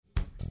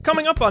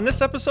Coming up on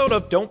this episode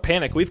of Don't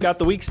Panic, we've got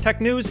the week's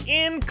tech news,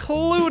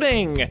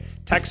 including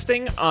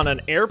texting on an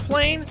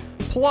airplane,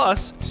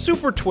 plus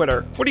Super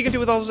Twitter. What are you going to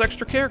do with all those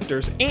extra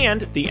characters?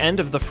 And the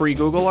end of the free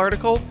Google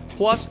article,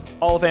 plus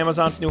all of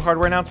Amazon's new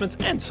hardware announcements,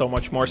 and so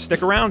much more.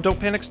 Stick around. Don't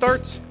Panic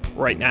starts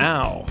right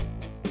now.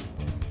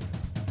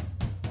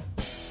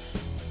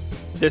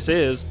 This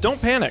is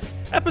Don't Panic,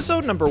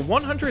 episode number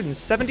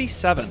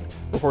 177,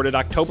 recorded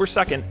October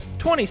 2nd,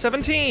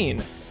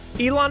 2017.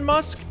 Elon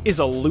Musk is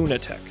a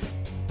lunatic.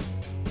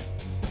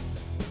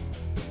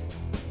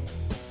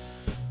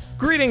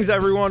 Greetings,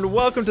 everyone.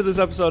 Welcome to this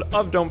episode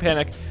of Don't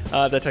Panic,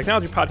 the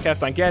technology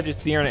podcast on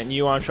gadgets, the internet, and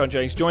you. I'm Sean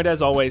Jennings, joined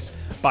as always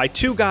by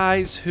two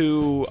guys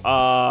who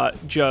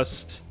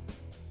just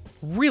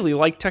really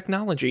like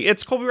technology.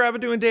 It's Colby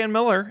Rabideau and Dan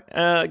Miller.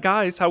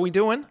 Guys, how we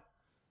doing?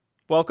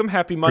 Welcome.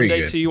 Happy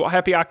Monday to you.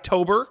 Happy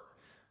October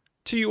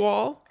to you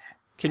all.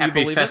 Can you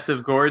believe Happy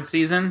festive gourd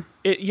season.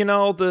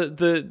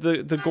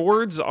 The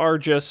gourds are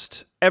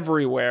just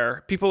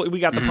everywhere. We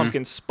got the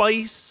pumpkin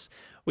spice.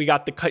 We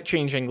got the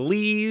changing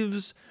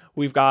leaves.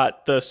 We've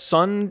got the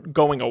sun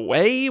going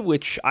away,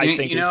 which I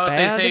think is bad. You know what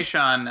they say,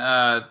 Sean?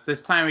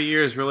 This time of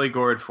year is really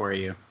gourd for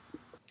you.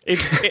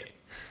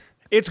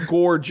 It's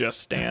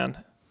gorgeous, Dan.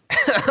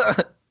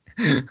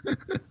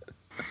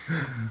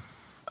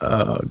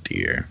 Oh,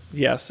 dear.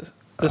 Yes.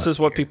 This is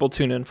what people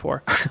tune in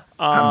for.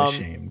 I'm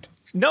ashamed.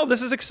 No,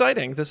 this is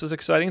exciting.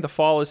 The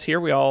fall is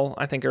here. We all,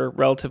 I think, are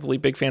relatively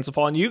big fans of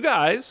fall. And you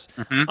guys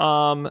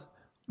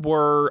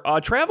were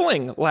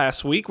traveling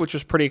last week, which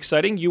was pretty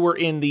exciting. You were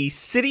in the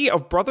city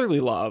of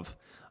brotherly love.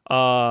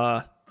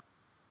 No.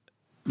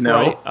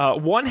 Right?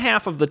 One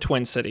half of the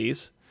Twin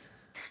Cities.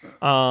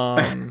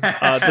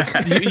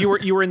 You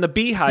were in the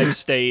Beehive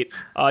State.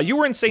 You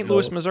were in St.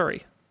 Louis,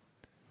 Missouri.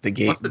 The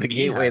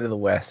gateway to the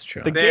west,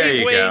 Sean. The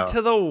gateway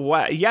to the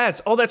west. Yes.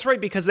 Oh, that's right,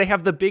 because they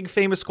have the big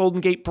famous Golden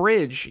Gate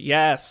Bridge.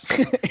 Yes.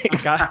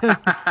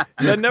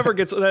 That never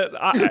gets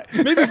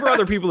maybe for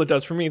other people it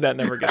does. For me, that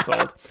never gets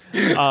old.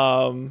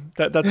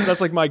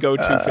 That's like my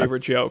go-to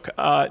favorite joke.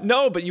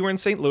 No, but you were in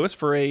St. Louis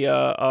for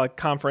a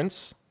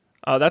conference.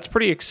 That's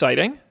pretty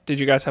exciting. Did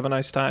you guys have a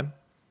nice time?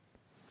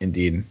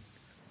 Indeed.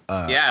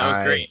 Yeah, it was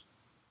great.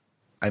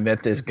 I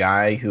met this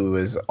guy who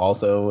was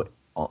also...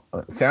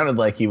 It sounded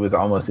like he was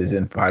almost as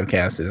in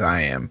podcasts as I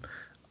am.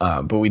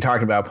 But we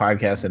talked about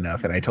podcasts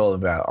enough, and I told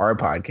him about our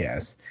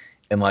podcast.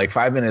 And like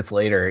 5 minutes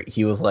later,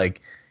 he was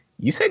like,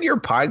 "You said your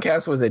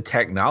podcast was a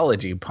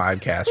technology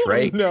podcast,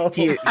 right?" No.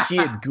 He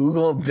had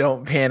Googled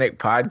Don't Panic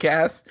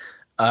podcast,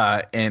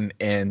 and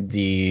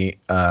the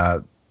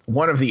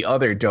one of the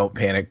other Don't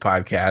Panic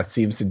podcasts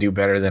seems to do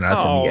better than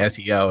us in the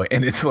SEO,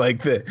 and it's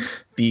like the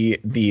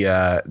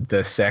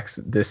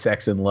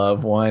sex and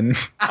love one.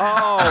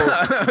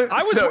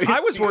 I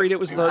was worried it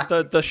was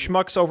the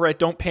schmucks over at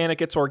Don't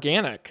Panic It's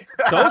Organic.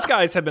 Those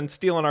guys have been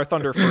stealing our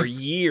thunder for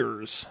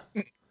years.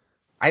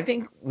 I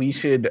think we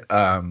should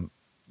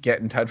get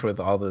in touch with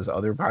all those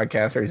other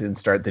podcasters and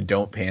start the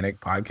Don't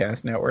Panic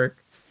podcast network.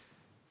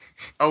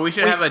 Oh, we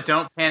should have a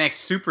Don't Panic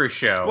super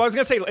show. Well, I was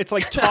gonna say it's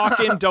like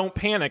Talking Don't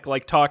Panic,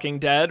 like Talking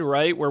Dead,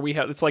 right? Where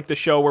it's like the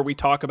show where we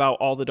talk about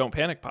all the Don't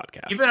Panic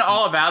podcasts. You've been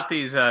all about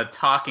these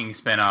talking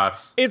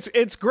spinoffs.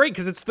 It's great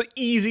because it's the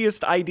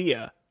easiest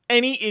idea.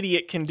 Any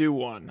idiot can do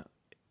one.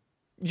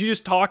 You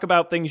just talk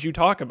about things you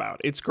talk about.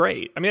 It's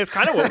great. I mean, it's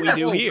kind of what we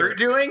do here. We're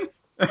doing.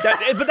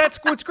 But that's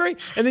what's great.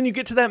 And then you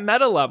get to that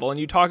meta level and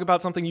you talk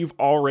about something you've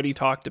already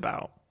talked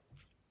about.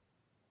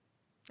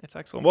 It's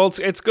excellent. Well,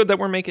 it's good that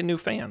we're making new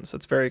fans.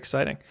 That's very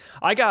exciting.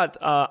 I got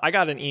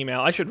an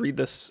email. I should read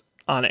this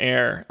on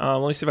air.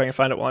 Let me see if I can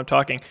find it while I'm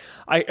talking.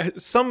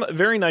 Some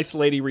very nice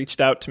lady reached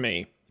out to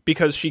me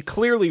because she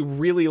clearly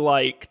really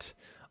liked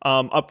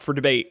Up for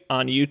Debate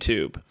on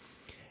YouTube.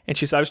 And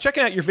she said, "I was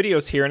checking out your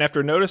videos here, and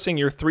after noticing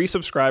your 3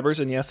 subscribers,"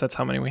 and yes, that's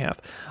how many we have,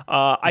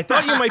 "I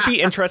thought you might be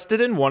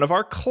interested in one of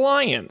our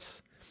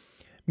clients.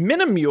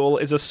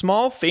 Minimule is a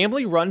small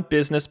family-run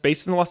business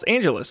based in Los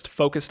Angeles,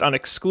 focused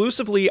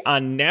exclusively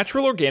on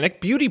natural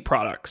organic beauty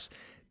products.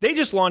 They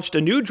just launched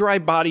a new dry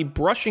body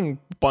brushing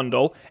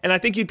bundle, and I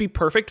think you'd be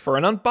perfect for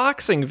an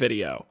unboxing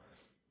video."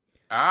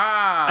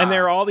 And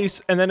there are all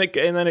these, and then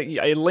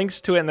it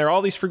links to it, and there are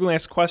all these frequently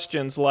asked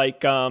questions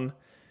like, will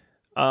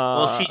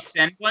she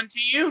send one to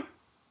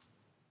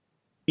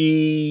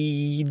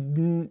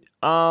you?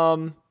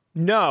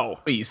 No.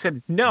 Wait, you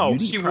said no.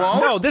 She won't?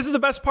 No, this is the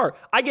best part.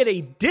 I get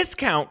a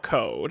discount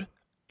code,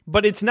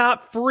 but it's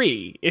not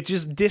free. It's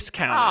just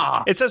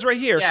discounted. It says right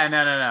here. Yeah,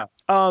 no.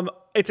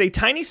 It's a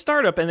tiny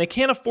startup, and they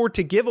can't afford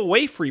to give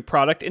away free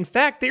product. In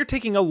fact, they're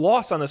taking a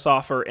loss on this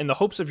offer in the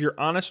hopes of your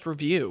honest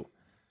review.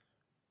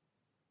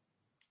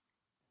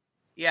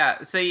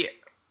 Yeah, see,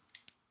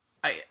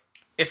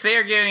 if they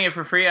are giving it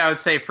for free, I would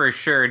say for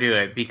sure do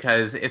it,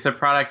 because it's a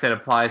product that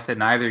applies to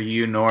neither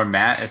you nor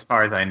Matt, as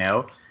far as I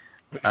know.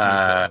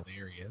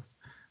 Hilarious.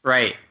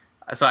 Right.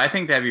 So I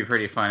think that'd be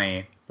pretty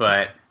funny.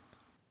 But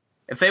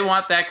if they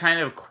want that kind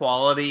of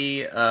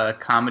quality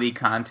comedy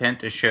content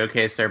to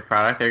showcase their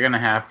product, they're gonna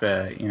have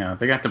to, they're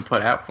gonna have to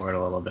put out for it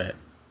a little bit.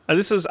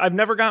 I've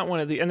never gotten one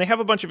of these, and they have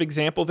a bunch of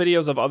example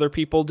videos of other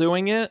people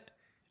doing it,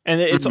 and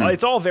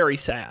it's all very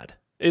sad.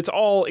 It's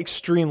all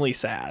extremely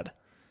sad.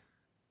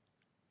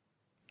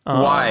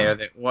 Why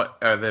what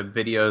are the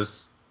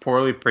videos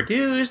poorly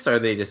produced? Are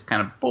they just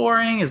kind of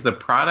boring? Is the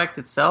product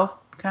itself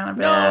kind of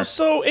bad? No,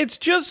 so it's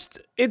just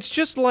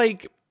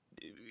like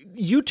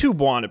YouTube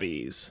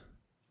wannabes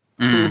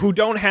who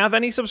don't have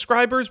any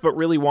subscribers but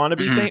really want to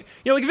be famous.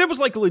 Like if it was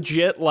like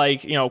legit,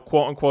 like,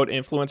 quote unquote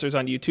influencers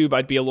on YouTube,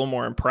 I'd be a little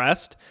more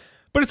impressed.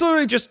 But it's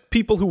literally just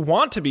people who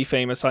want to be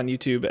famous on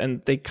YouTube,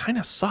 and they kind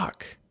of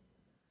suck.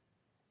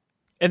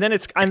 And then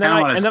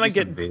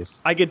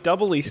I get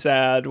doubly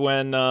sad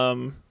when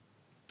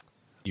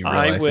you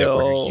realize that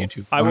we're a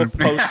YouTube I will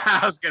post.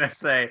 I was gonna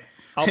say,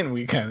 and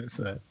we kind of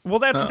said, well,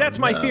 that's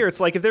my fear. It's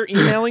like if they're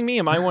emailing me,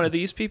 am I one of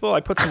these people? I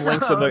put some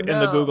links in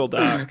the Google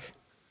Doc,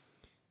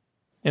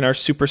 in our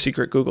super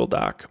secret Google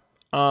Doc.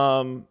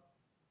 So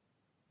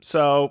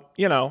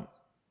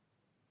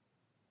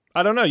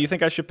I don't know. You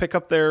think I should pick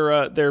up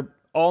their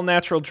all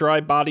natural dry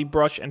body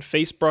brush and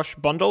face brush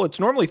bundle? It's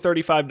normally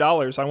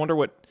 $35. I wonder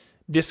what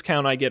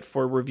discount I get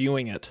for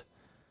reviewing it.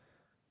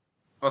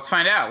 Let's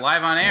find out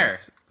live on air.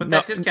 Put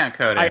that discount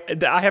code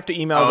in. I have to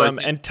email them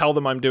and tell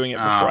them I'm doing it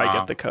before I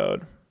get the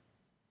code.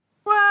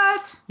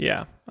 What?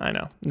 Yeah, I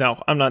know.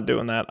 No, I'm not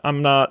doing that.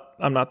 I'm not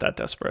that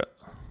desperate.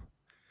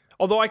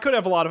 Although I could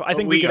have I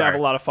think we could have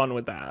a lot of fun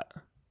with that.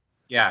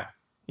 Yeah.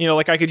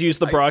 Like I could use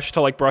the brush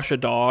to like brush a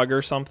dog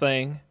or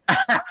something.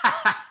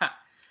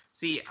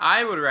 See,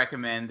 I would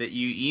recommend that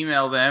you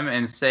email them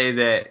and say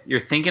that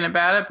you're thinking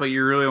about it, but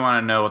you really want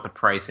to know what the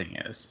pricing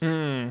is.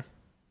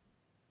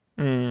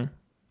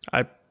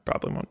 I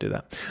probably won't do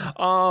that.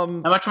 How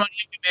much money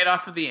have you made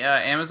off of the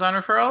Amazon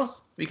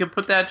referrals? We could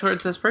put that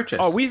towards this purchase.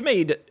 Oh, we've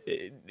made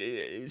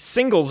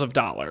singles of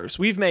dollars.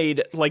 We've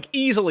made like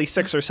easily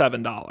 $6 or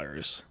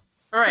 $7.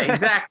 Right,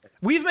 exactly.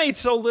 We've made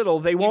so little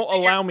they won't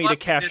allow me to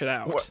cash it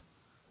out.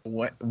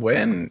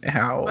 When?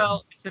 How?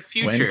 Well, it's a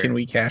future. When can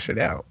we cash it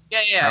out?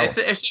 Yeah. It's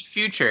a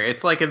future.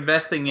 It's like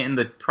investing in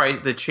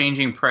the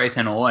changing price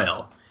in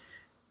oil.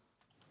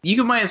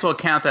 You might as well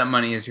count that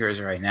money as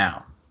yours right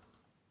now.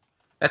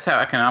 That's how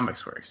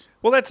economics works.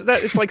 Well,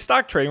 it's like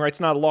stock trading, right? It's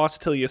not a loss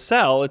till you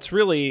sell. It's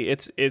really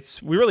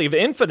we really have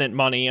infinite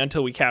money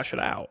until we cash it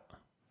out.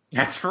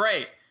 That's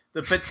right.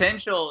 The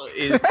potential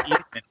is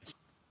infinite.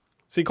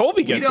 See,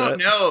 Colby gets it. You don't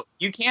know.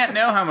 You can't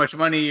know how much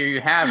money you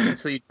have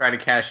until you try to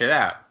cash it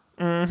out.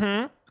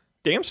 Mm-hmm.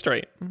 Damn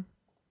straight.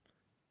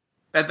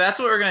 That's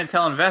what we're going to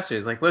tell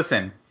investors. Like,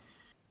 listen,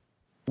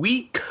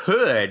 we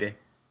could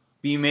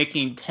be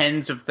making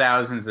tens of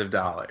thousands of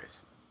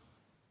dollars.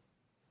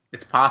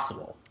 It's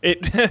possible.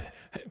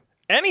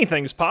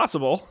 Anything's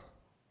possible.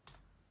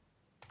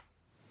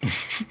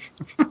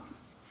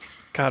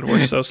 God,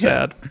 we're so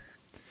sad.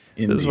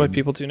 Indeed. This is why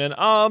people tune in.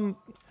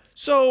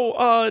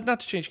 So not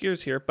to change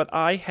gears here, but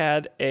I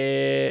had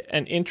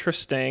an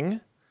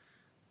interesting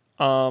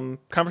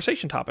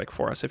conversation topic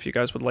for us. If you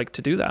guys would like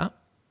to do that.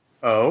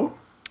 Oh,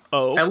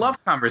 I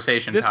love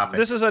conversation topics.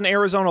 This is an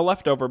Arizona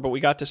leftover, but we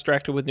got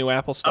distracted with new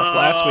Apple stuff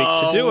last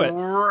week to do it.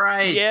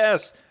 Right.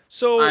 Yes.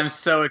 So I'm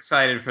so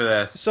excited for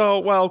this. So,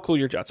 well, cool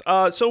your jets.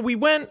 So I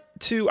went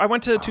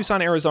to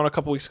Tucson, Arizona a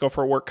couple weeks ago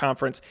for a work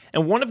conference,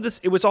 and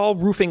it was all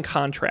roofing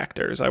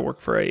contractors. I work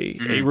for a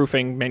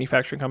roofing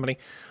manufacturing company.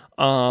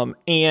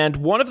 And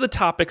one of the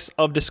topics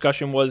of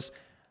discussion was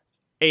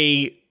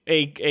a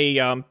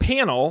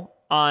panel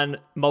on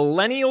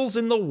millennials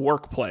in the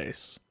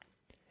workplace.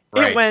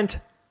 Right. It went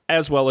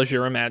as well as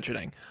you're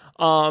imagining.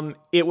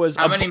 It was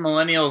how many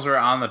millennials were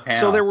on the panel?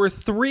 So there were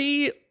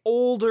 3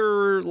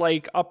 older,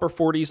 like upper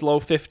 40s, low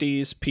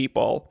 50s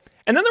people.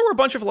 And then there were a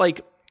bunch of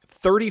like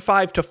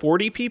 35 to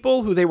 40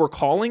 people who they were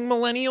calling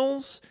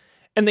millennials.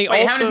 And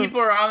how many people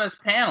were on this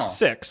panel?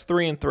 6,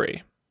 3 and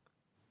 3.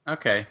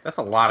 Okay, that's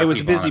a lot of people. It was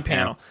a busy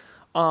panel.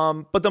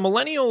 But the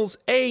millennials,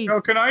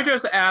 can I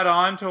just add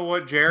on to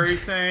what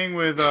Jerry's saying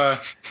with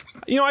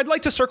I'd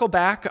like to circle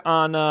back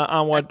on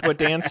what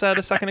Dan said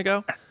a second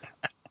ago.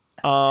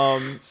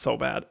 So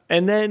bad.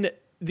 And then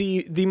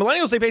the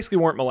millennials, they basically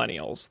weren't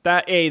millennials.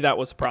 That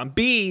was the problem.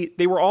 B,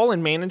 they were all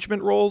in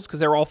management roles because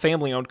they were all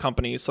family-owned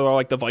companies, so they're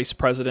like the vice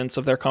presidents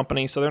of their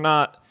company, so they're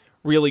not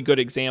really good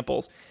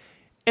examples.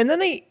 And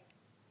then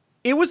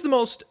it was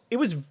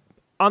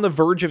on the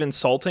verge of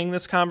insulting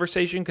this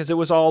conversation because it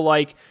was all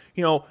like,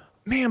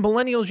 man,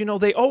 millennials,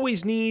 they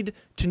always need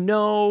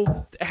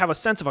to have a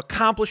sense of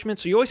accomplishment.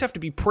 So you always have to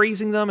be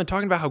praising them and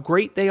talking about how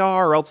great they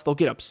are, or else they'll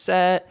get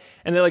upset.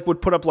 And they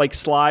would put up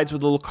slides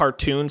with little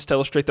cartoons to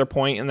illustrate their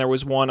point. And there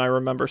was one I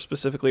remember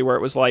specifically where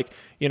it was like,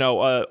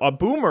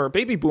 a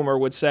baby boomer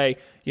would say,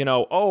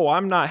 oh,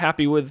 I'm not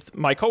happy with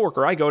my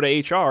coworker. I go to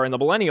HR, and the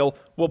millennial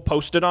will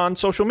post it on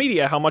social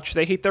media how much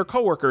they hate their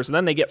coworkers, and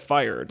then they get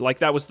fired. Like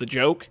that was the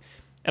joke.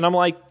 And I'm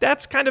like,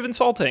 that's kind of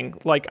insulting.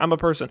 Like, I'm a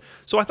person.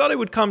 So I thought I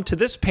would come to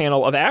this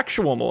panel of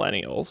actual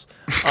millennials.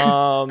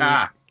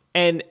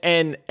 And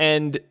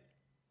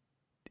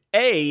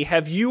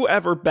have you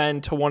ever been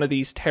to one of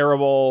these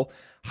terrible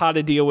how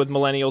to deal with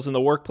millennials in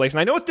the workplace. And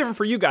I know it's different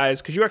for you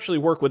guys because you actually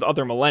work with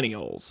other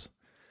millennials.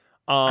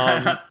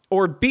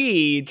 Or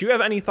B, do you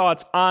have any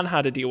thoughts on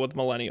how to deal with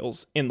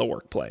millennials in the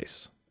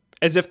workplace?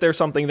 As if there's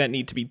something that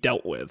need to be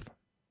dealt with.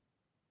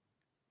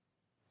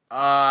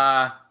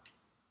 I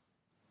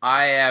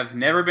have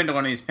never been to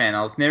one of these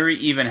panels, never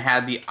even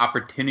had the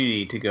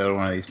opportunity to go to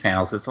one of these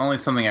panels. It's only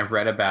something I've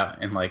read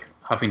about in like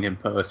Huffington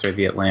Post or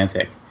The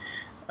Atlantic.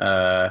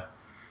 And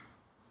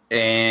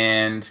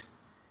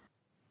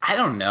I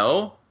don't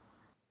know.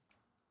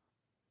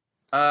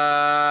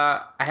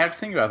 I have to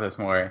think about this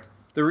more.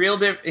 The real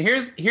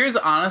here's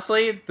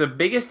honestly the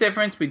biggest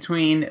difference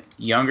between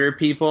younger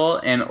people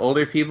and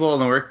older people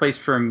in the workplace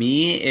for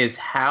me is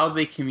how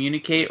they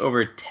communicate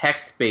over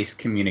text-based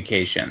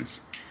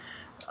communications.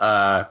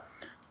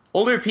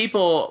 Older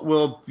people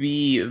will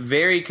be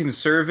very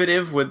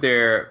conservative with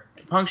their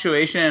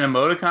punctuation and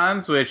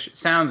emoticons, which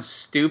sounds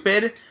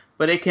stupid,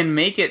 but it can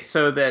make it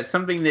so that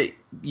something that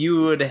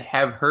you would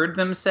have heard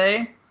them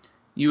say,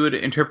 you would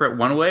interpret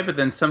one way, but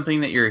then something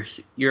that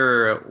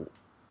you're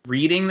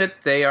reading that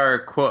they are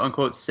quote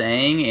unquote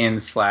saying in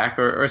Slack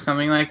or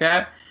something like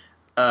that,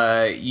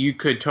 you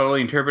could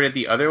totally interpret it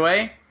the other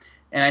way.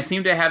 And I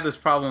seem to have this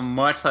problem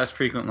much less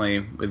frequently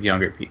with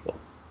younger people.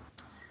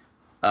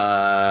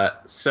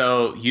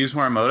 So use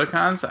more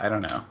emoticons? I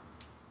don't know.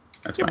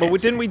 That's my answer.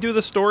 Didn't we do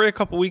the story a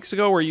couple weeks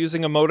ago where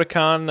using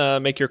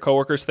emoticon make your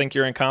coworkers think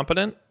you're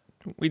incompetent?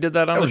 We did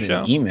that on the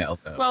show. An email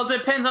though. Well, it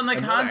depends on the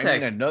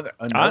context.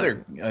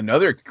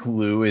 Another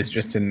clue is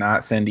just to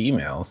not send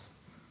emails.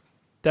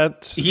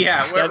 That's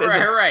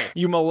right.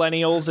 You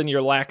millennials and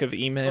your lack of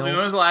emails. When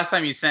was the last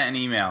time you sent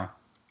an email?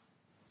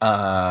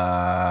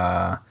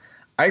 I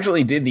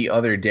actually did the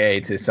other day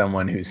to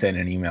someone who sent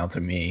an email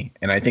to me,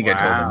 and I think I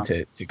told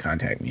them to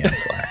contact me on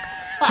Slack.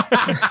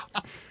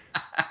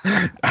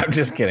 I'm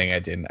just kidding. I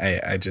didn't.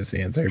 I just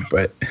answered,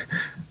 but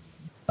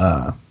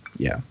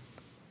yeah.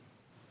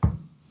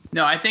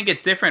 No, I think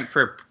it's different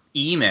for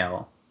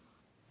email,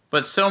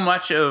 but so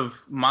much of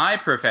my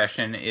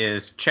profession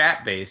is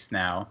chat-based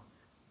now.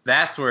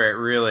 That's where it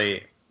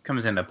really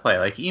comes into play.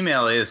 Like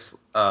email is,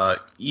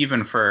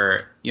 even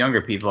for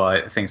younger people,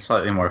 I think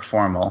slightly more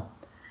formal.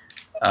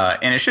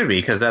 And it should be,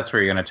 because that's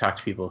where you're going to talk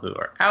to people who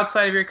are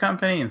outside of your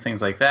company and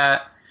things like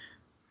that.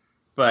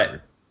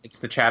 But it's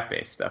the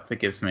chat-based stuff that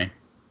gets me.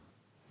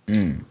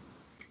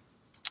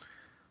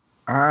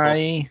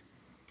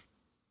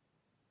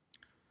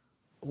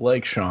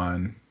 Like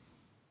Sean,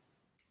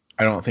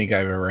 I don't think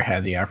I've ever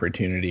had the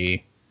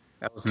opportunity.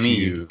 That was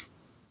me.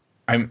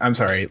 I'm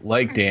sorry.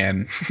 Like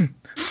Dan,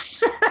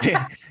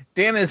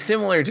 Dan is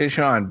similar to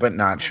Sean, but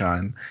not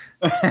Sean.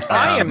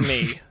 I am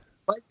me.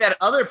 Like that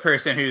other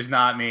person who's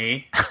not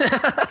me.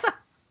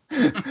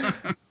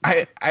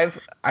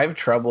 I've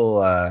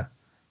trouble.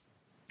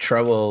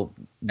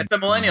 It's a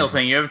millennial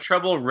thing. You have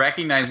trouble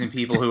recognizing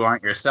people who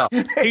aren't yourself.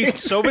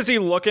 He's so busy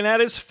looking at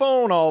his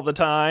phone all the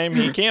time,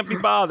 he can't be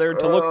bothered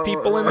to look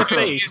people in the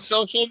face. His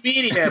social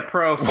media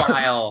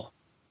profile.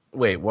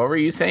 Wait, what were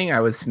you saying?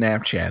 I was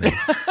Snapchatting.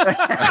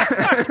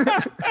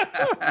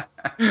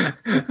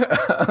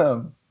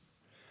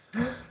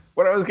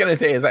 What I was gonna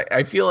say is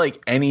I feel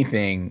like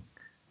anything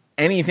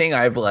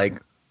I've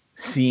like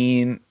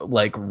seen,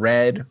 like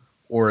read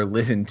or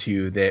listened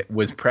to that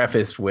was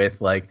prefaced with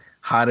like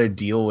how to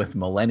deal with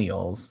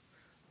millennials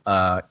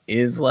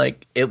is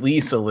like at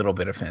least a little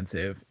bit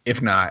offensive, if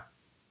not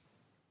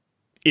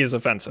is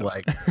offensive.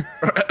 Like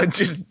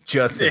just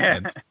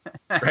offensive,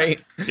 right?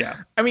 Yeah.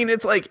 I mean,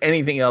 it's like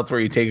anything else where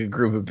you take a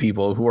group of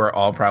people who are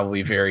all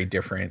probably very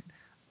different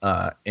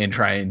and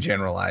try and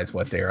generalize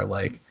what they are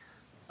like.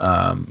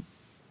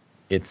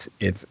 It's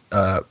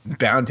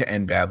bound to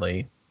end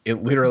badly.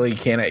 It literally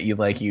cannot. You've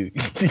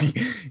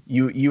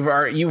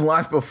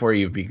lost before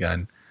you've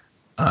begun.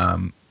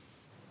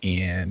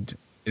 And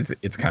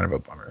it's kind of a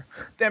bummer.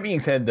 That being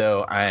said,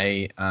 though,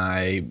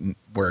 I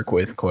work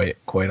with quite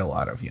a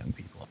lot of young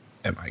people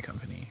at my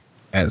company,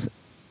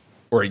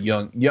 or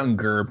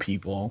younger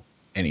people,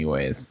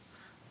 anyways.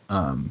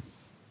 I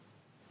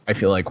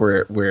feel like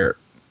we're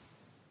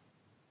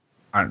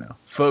I don't know.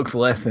 Folks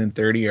less than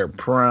 30 are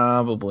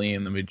probably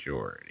in the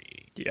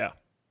majority. Yeah.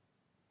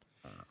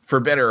 For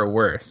better or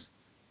worse,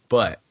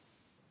 but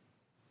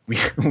we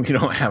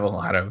don't have a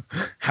lot of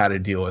how to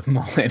deal with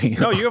millennials.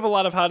 No, you have a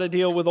lot of how to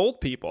deal with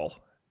old people.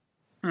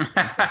 Well,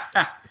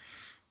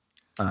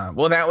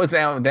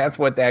 that's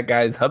what that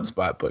guy's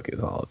HubSpot book is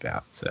all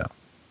about. So,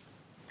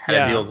 how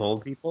to deal with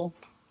old people?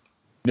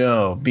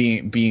 No,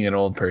 being an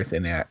old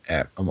person at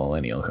a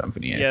millennial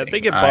company. I think.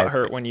 They get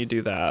butthurt when you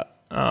do that.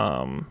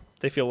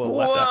 They feel a little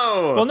left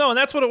out. Well, no, and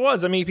that's what it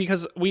was. I mean,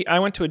 because I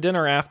went to a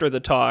dinner after the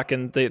talk,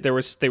 and they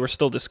were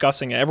still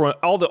discussing it. Everyone,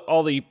 all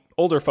the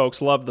older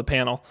folks loved the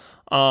panel,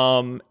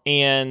 and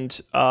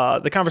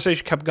the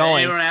conversation kept going.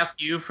 Did anyone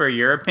ask you for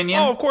your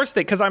opinion? Oh, of course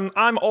because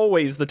I'm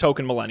always the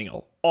token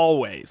millennial,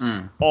 always.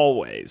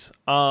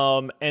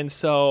 And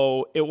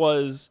so it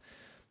was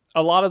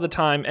a lot of the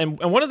time, and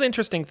one of the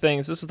interesting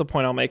things, this is the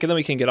point I'll make, and then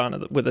we can get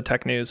on with the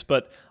tech news,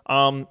 but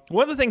one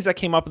of the things that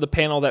came up at the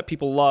panel that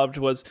people loved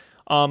was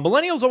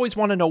Millennials always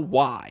want to know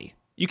why.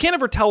 You can't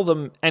ever tell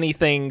them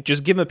anything,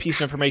 just give them a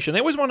piece of information. They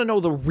always want to know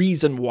the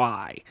reason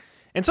why.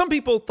 And some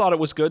people thought it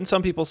was good, and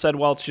some people said,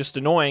 well, it's just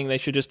annoying. They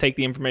should just take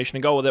the information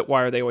and go with it.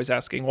 Why are they always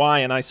asking why?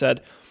 And I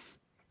said,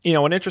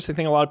 an interesting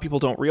thing a lot of people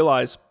don't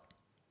realize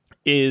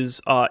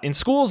is in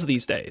schools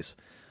these days,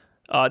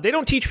 they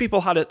don't teach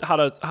people how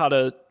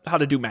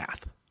to do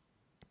math.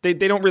 They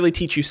don't really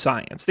teach you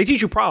science. They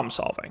teach you problem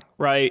solving,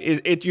 right?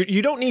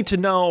 You don't need to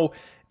know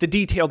the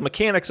detailed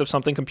mechanics of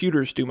something.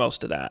 Computers do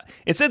most of that.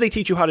 Instead, they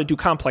teach you how to do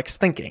complex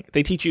thinking.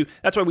 They teach you,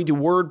 that's why we do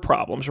word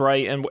problems,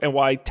 right? And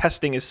why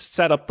testing is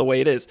set up the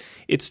way it is.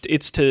 It's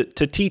to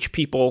teach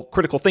people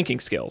critical thinking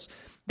skills.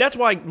 That's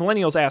why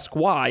millennials ask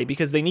why,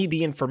 because they need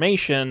the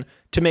information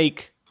to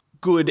make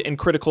good and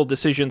critical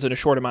decisions in a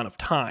short amount of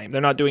time.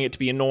 They're not doing it to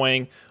be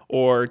annoying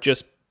or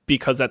just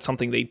because that's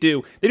something they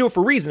do. They do it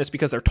for a reason. It's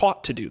because they're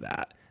taught to do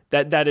that.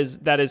 That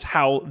is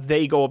how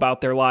they go about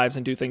their lives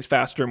and do things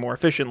faster and more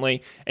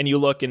efficiently. And you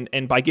look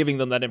and by giving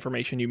them that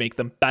information, you make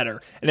them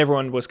better. And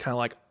everyone was kind of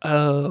like,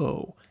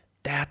 oh,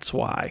 that's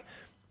why.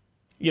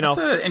 That's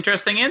an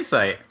interesting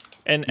insight.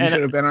 And you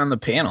should have been on the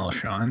panel,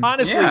 Sean.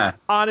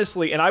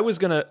 Honestly, and I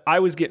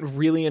was getting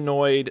really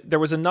annoyed. There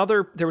was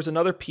another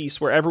piece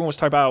where everyone was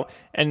talking about,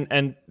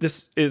 and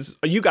this is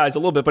you guys a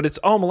little bit, but it's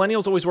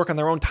millennials always work on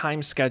their own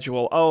time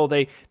schedule.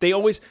 They're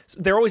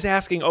always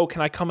asking,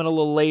 can I come in a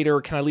little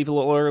later? Can I leave a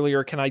little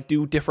earlier? Can I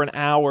do different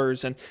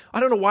hours? And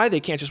I don't know why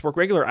they can't just work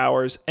regular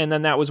hours. And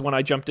then that was when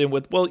I jumped in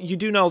with, well, you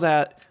do know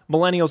that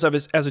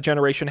millennials as a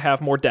generation have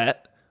more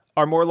debt,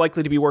 are more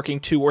likely to be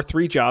working 2 or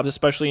 3 jobs,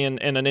 especially in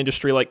an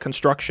industry like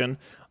construction,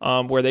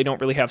 where they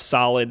don't really have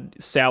solid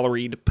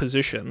salaried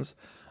positions.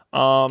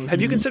 Have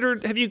you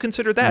considered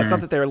that? It's not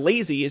that they're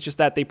lazy; it's just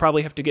that they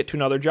probably have to get to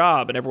another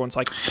job, and everyone's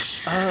like,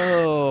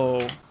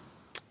 "Oh,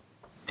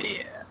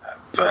 yeah."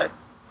 But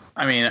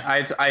I mean,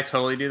 I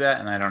totally do that,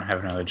 and I don't have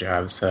another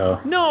job, so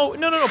no.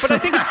 But I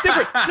think it's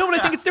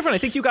different. I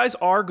think you guys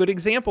are good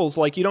examples.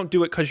 Like, you don't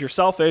do it because you're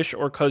selfish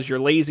or because you're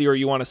lazy or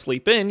you want to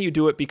sleep in. You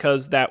do it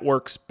because that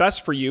works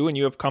best for you, and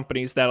you have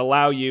companies that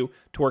allow you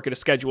to work at a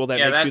schedule that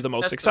makes you the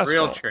most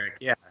successful. That's the real trick,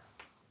 yeah.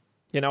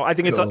 I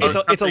think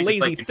it's a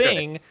lazy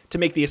thing to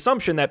make the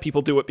assumption that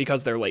people do it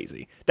because they're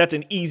lazy. That's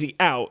an easy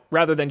out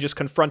rather than just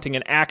confronting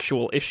an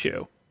actual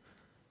issue.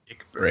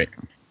 Right.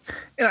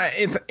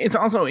 And it's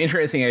also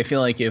interesting. I feel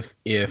like if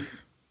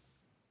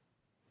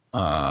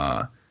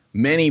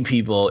many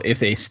people, if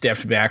they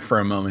stepped back for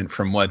a moment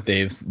from what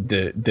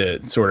the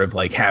sort of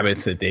like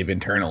habits that they've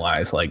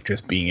internalized, like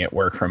just being at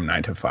work from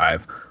 9 to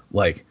 5,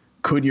 like,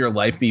 could your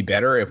life be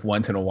better if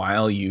once in a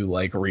while you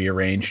like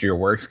rearranged your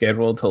work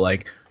schedule to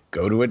like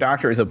go to a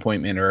doctor's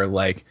appointment or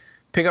like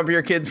pick up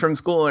your kids from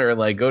school or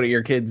like go to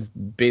your kid's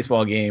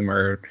baseball game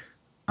or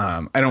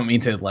I don't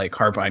mean to like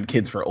harp on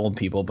kids for old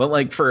people, but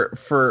like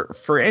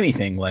for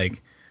anything,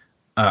 like,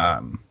 I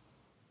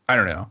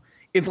don't know.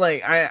 It's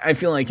like, I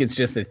feel like it's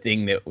just a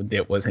thing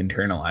that was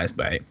internalized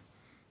by,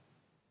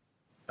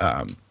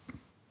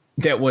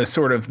 that was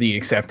sort of the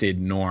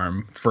accepted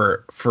norm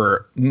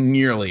for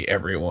nearly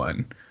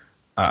everyone,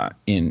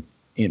 in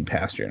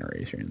past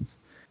generations.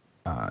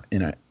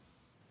 And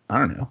I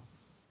don't know.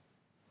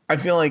 I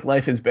feel like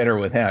life is better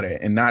without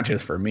it, and not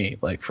just for me,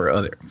 like for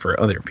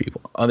other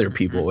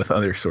people with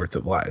other sorts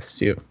of lives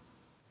too.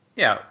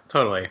 Yeah,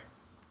 totally.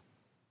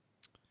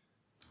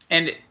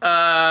 And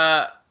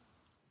I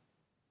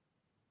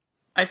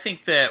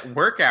think that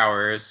work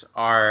hours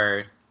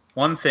are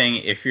one thing.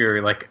 If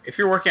you're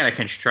working on a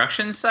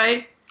construction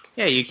site,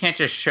 yeah, you can't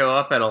just show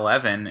up at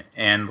 11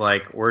 and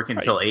like work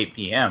until 8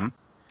 p.m.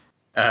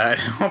 There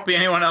won't be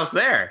anyone else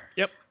there.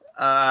 Yep.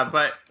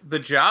 But the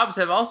jobs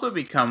have also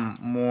become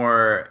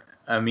more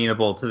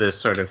amenable to this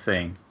sort of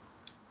thing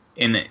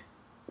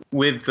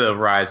with the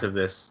rise of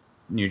this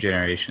new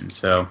generation.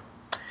 So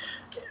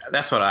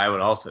that's what I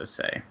would also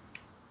say.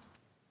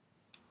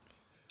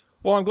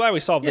 Well, I'm glad we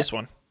solved this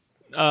one.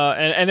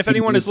 And if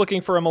anyone is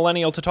looking for a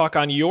millennial to talk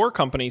on your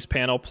company's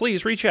panel,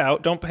 please reach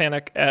out. Don't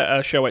panic.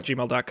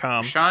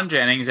 Show@gmail.com. Sean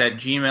Jennings at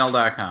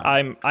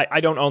gmail.com. I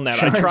don't own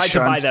that. I tried to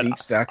buy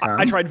that.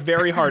 I tried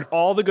very hard.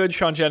 All the good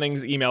Sean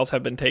Jennings emails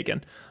have been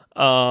taken.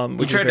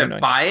 You tried to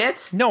buy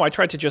it? No, I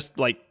tried to just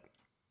like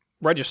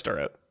register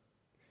it.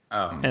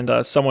 Oh.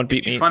 And someone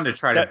beat me. It's fun to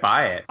try to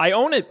buy it. I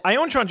own it. I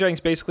own Sean Jennings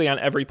basically on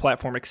every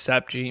platform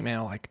except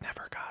Gmail. I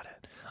never got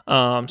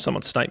it.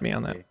 Someone sniped me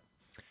on that.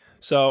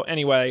 So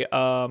anyway,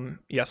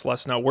 yes, let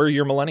us know. We're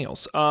your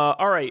millennials.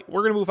 All right,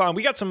 we're going to move on.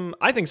 We got some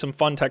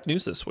fun tech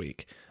news this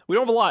week. We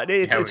don't have a lot.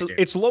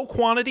 It's low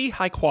quantity,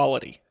 high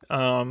quality.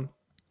 And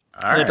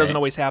it doesn't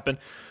always happen.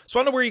 So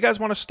I don't know where you guys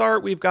want to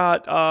start. We've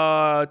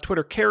got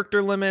Twitter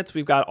character limits.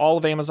 We've got all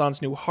of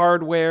Amazon's new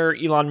hardware.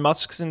 Elon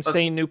Musk's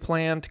insane new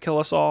plan to kill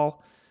us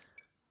all.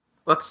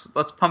 Let's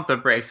pump the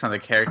brakes on the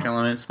character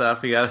limit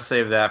stuff. We got to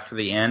save that for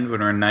the end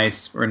when we're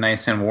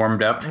nice and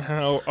warmed up.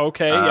 Oh,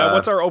 okay. Yeah.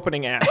 What's our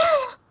opening act?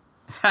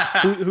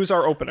 Who's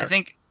our opener?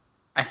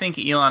 I think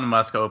Elon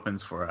Musk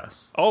opens for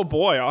us. Oh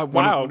boy!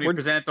 Wow! When we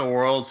present at the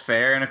World's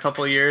Fair in a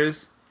couple of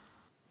years,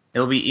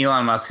 it'll be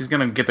Elon Musk. He's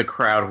gonna get the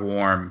crowd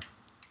warm.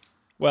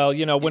 Well,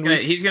 you know,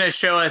 he's gonna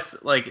show us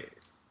like,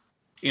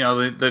 you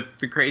know,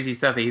 the crazy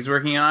stuff that he's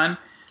working on,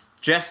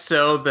 just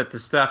so that the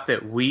stuff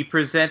that we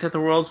present at the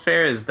World's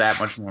Fair is that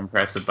much more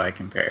impressive by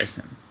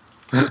comparison.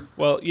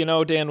 Well, you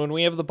know, Dan, when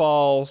we have the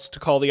balls to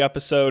call the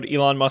episode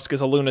 "Elon Musk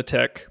is a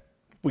lunatic,"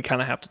 we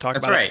kind of have to talk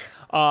about it. That's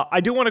right.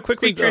 I do want to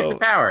quickly Speak to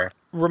power.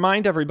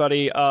 Remind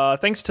everybody,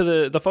 thanks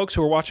to the folks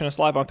who are watching us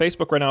live on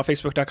Facebook right now,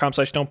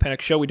 facebook.com/Don't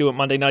Panic Show. We do it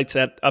Monday nights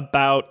at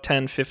about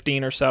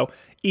 10:15 or so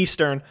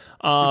Eastern.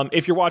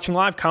 If you're watching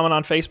live, comment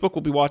on Facebook.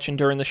 We'll be watching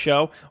during the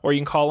show, or you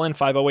can call in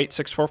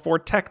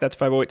 508-644-TECH. That's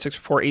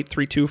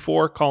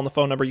 508-644-8324. Call on the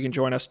phone number. You can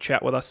join us,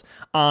 chat with us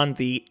on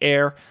the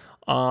air.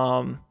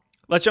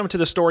 Let's jump to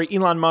the story.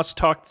 Elon Musk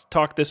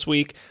talked this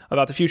week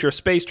about the future of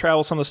space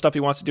travel, some of the stuff he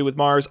wants to do with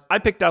Mars. I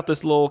picked out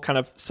this little kind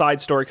of side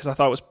story because I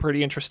thought it was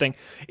pretty interesting.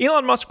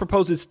 Elon Musk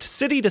proposes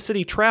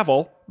city-to-city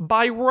travel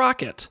by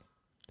rocket.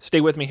 Stay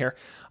with me here.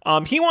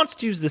 He wants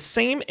to use the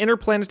same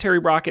interplanetary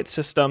rocket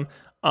system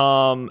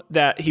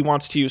that he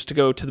wants to use to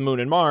go to the moon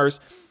and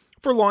Mars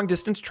for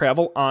long-distance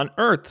travel on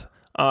Earth.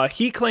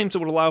 He claims it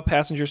would allow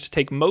passengers to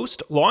take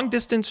most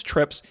long-distance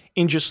trips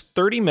in just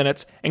 30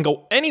 minutes and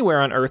go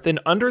anywhere on Earth in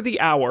under the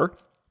hour.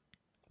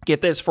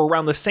 Get this, for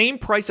around the same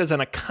price as an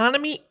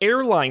economy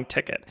airline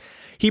ticket.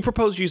 He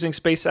proposed using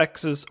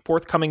SpaceX's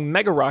forthcoming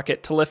mega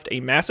rocket to lift a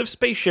massive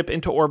spaceship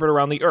into orbit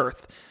around the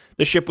Earth.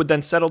 The ship would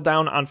then settle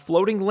down on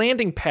floating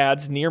landing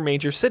pads near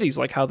major cities,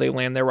 like how they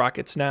land their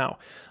rockets now.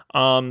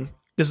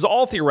 This is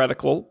all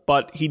theoretical,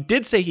 but he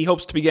did say he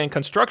hopes to begin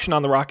construction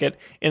on the rocket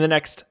in the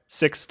next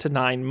 6 to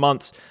 9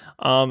 months.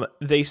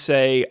 They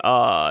say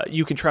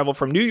you can travel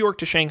from New York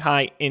to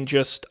Shanghai in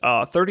just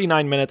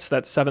 39 minutes.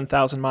 That's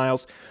 7,000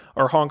 miles.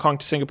 Or Hong Kong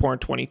to Singapore in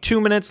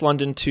 22 minutes.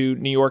 London to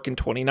New York in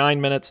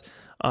 29 minutes,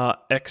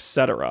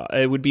 etc.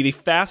 It would be the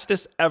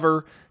fastest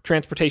ever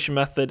transportation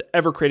method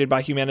ever created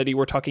by humanity.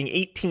 We're talking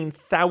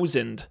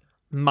 18,000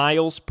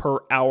 miles per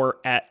hour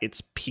at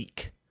its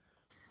peak.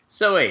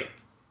 So wait.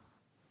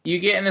 You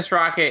get in this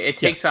rocket, it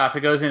takes off, it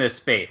goes into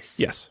space.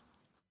 Yes.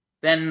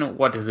 Then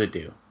what does it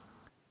do?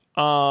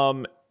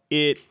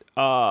 If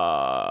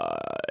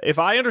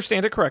I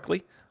understand it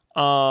correctly,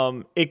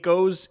 it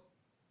goes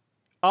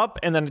up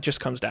and then it just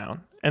comes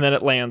down and then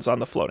it lands on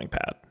the floating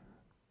pad.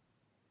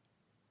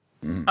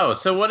 Oh,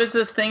 so what is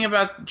this thing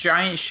about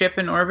giant ship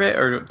in orbit,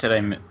 or did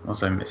I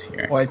miss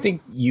here? Well, I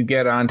think you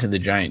get onto the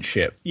giant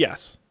ship.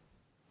 Yes.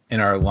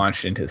 And are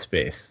launched into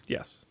space.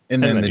 Yes.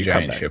 And then the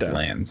giant ship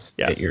lands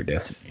at your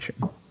destination.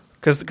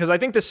 Because I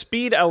think the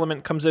speed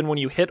element comes in when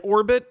you hit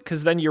orbit,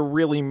 because then you're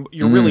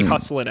really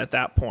hustling at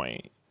that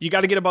point. You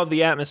got to get above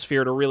the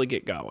atmosphere to really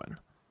get going.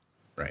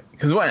 Right.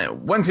 Because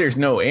once there's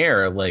no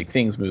air, like,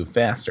 things move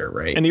faster,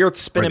 right? And the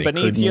Earth's spinning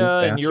beneath you,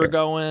 and you're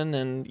going,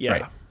 and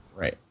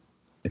Right.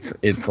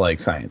 It's like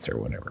science or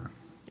whatever.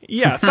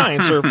 Yeah,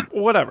 science or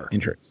whatever.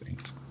 Interesting.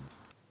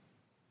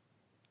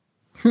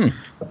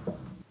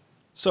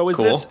 So is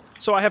this?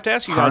 So I have to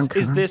ask you guys: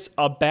 is this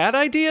a bad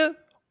idea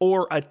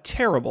or a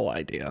terrible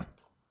idea?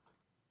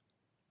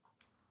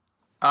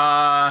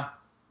 I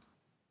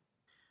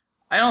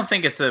don't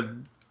think it's a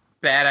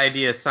bad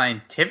idea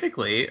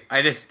scientifically.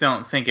 I just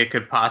don't think it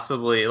could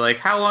possibly, like,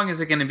 how long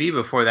is it going to be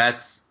before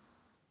that's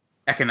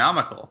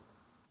economical?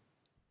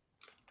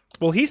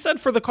 Well, he said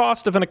for the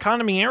cost of an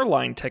economy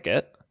airline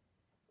ticket.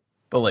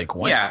 But like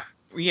when? Yeah.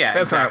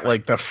 That's not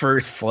like the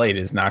first flight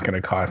is not going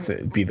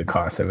to be the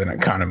cost of an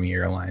economy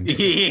airline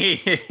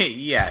ticket.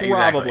 Yeah,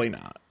 probably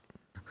not.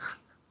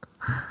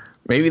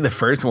 Maybe the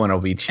first one will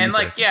be cheaper. And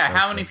like, yeah,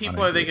 how many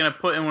people are they going to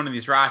put in one of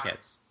these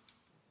rockets?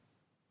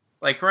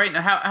 Like right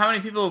now, how many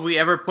people have we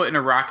ever put in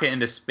a rocket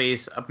into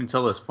space up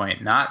until this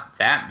point? Not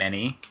that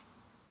many.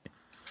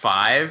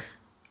 5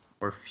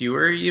 or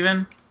fewer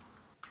even.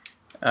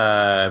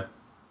 I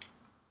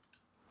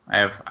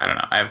don't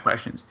know. I have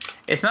questions.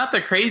 It's not the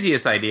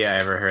craziest idea I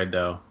ever heard,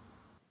 though.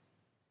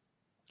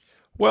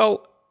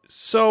 Well,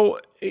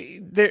 so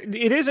it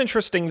is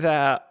interesting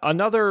that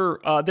there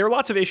are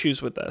lots of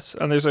issues with this,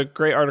 and there's a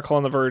great article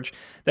on The Verge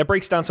that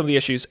breaks down some of the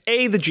issues.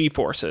 The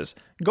G-forces.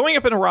 Going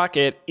up in a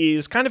rocket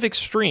is kind of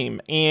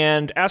extreme,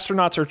 and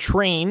astronauts are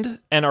trained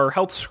and are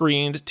health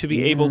screened to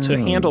be able to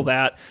handle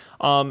that.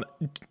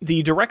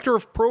 The director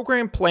of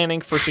program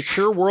planning for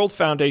Secure World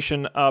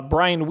Foundation,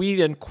 Brian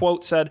Whedon,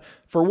 quote, said,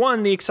 "For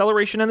one, the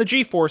acceleration and the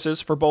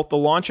G-forces for both the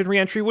launch and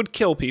reentry would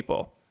kill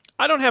people."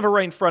 I don't have it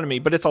right in front of me,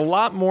 but it's a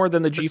lot more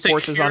than the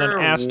G-forces on an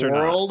astronaut. Secure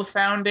World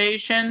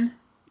Foundation?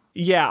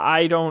 Yeah,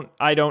 I don't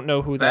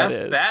know who that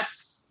is.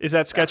 Is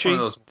that sketchy?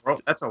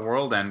 That's a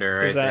world ender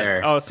right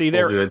there. Oh, see,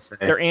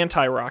 they're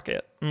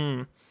anti-rocket.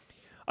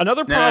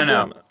 Another problem.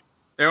 No.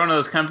 They're one of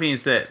those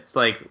companies that's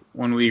like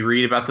when we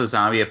read about the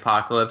zombie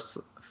apocalypse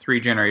 3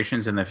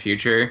 generations in the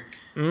future,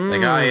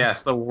 like, oh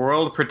yes, the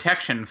World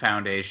Protection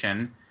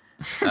Foundation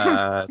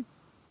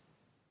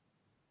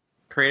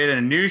created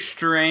a new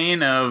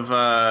strain of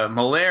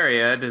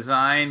malaria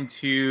designed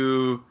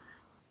to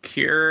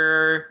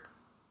cure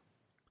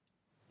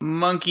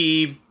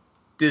monkey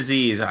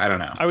disease. I don't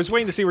know. I was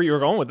waiting to see where you were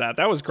going with that.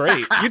 That was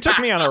great. You took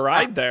me on a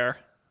ride there.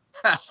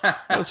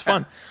 That was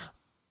fun.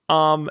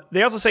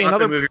 They also say Want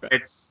the another... movie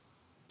rights,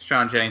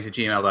 Sean Jennings at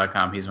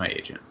gmail.com. He's my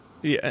agent.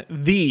 Yeah,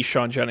 the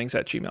Sean Jennings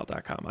at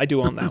gmail.com. I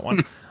do own that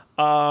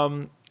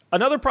one.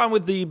 Another problem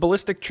with the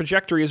ballistic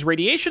trajectory is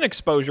radiation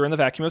exposure in the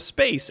vacuum of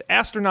space.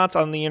 Astronauts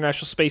on the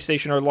International Space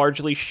Station are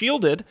largely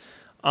shielded.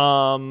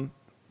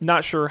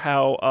 Not sure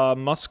how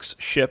Musk's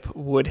ship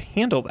would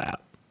handle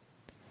that.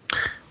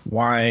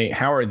 Why?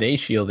 How are they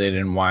shielded,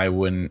 and why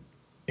wouldn't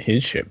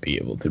his ship be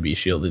able to be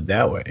shielded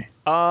that way?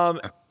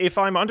 If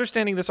I'm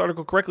understanding this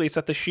article correctly, it's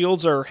that the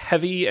shields are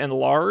heavy and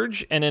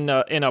large, and in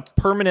a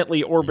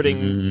permanently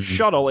orbiting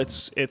shuttle,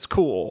 it's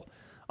cool.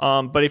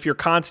 But if you're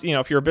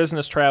if you're a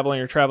business traveler and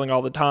you're traveling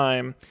all the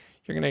time,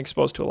 you're going to be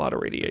exposed to a lot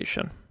of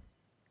radiation.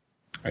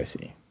 I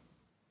see.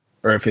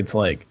 Or if it's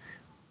like,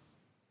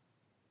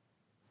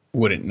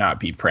 would it not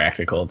be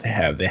practical to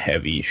have the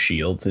heavy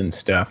shields and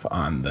stuff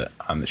on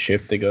the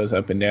ship that goes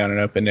up and down and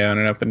up and down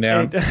and up and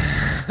down?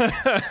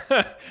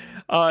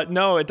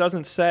 No, it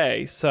doesn't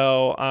say.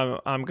 So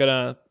I'm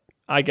gonna.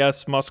 I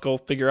guess Musk will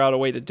figure out a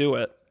way to do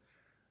it.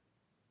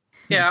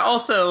 Yeah.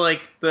 Also,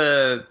 like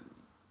it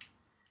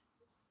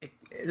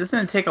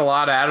doesn't take a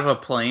lot out of a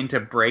plane to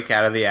break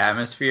out of the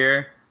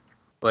atmosphere.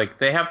 Like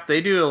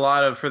they do a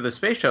lot of, for the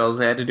space shuttles,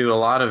 they had to do a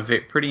lot of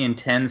pretty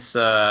intense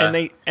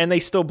and they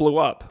still blew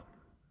up.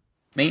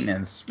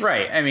 Maintenance.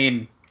 Right. I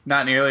mean,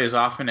 not nearly as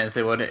often as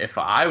they would if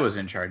I was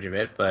in charge of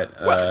it, but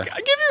well,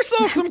 give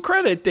yourself some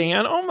credit,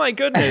 Dan. Oh my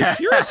goodness,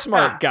 you're a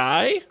smart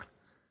guy.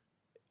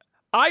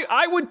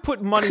 I would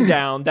put money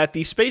down that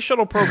the space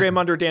shuttle program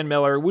under Dan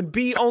Miller would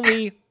be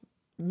only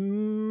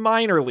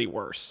minorly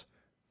worse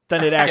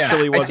than it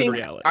actually was in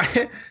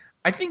reality.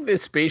 I think the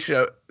space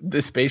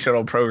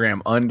shuttle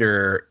program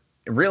under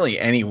really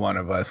any one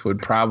of us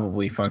would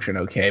probably function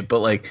okay.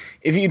 But like,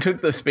 if you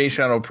took the space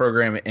shuttle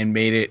program and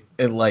made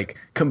it like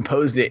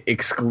composed it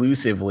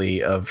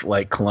exclusively of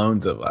like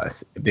clones of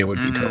us, they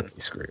would be totally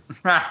screwed.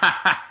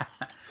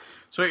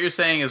 So what you're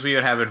saying is we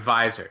would have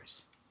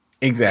advisors.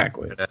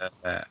 Exactly.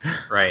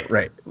 Right.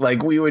 Right.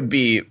 Like we would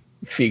be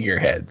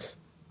figureheads.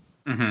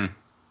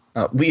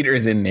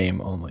 Leaders in name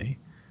only.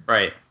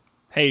 Right.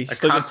 Hey, a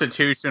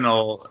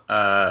constitutional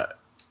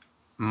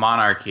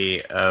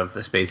monarchy of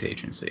the space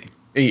agency.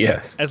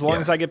 Yes. As long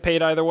as I get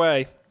paid either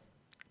way,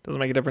 doesn't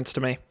make a difference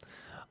to me.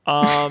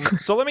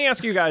 So let me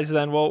ask you guys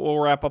then. We'll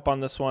wrap up on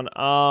this one.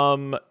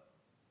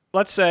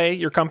 Let's say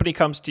your company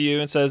comes to you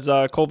and says,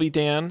 Colby,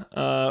 Dan,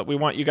 we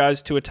want you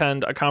guys to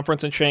attend a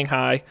conference in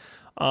Shanghai.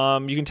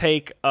 You can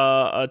take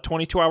a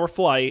 22-hour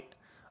flight,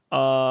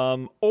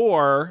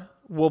 or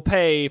we'll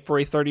pay for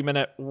a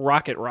 30-minute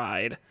rocket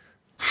ride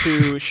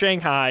to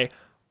Shanghai.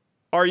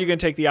 Are you going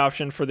to take the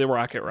option for the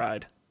rocket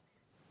ride?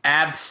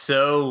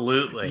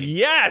 Absolutely.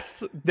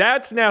 Yes!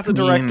 That's NASA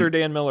Director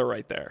Dan Miller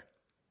right there.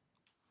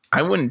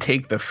 I wouldn't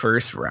take the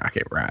first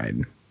rocket ride.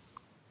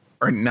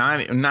 Or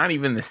not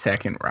even the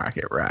second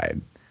rocket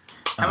ride.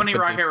 How many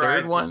rocket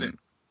rides?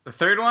 The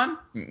third one?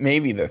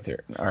 Maybe the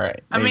third. All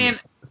right. I mean,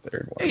 the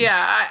third one. Yeah,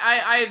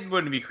 I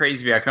wouldn't be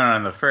crazy about going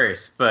on the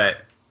first, but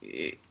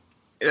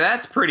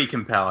that's pretty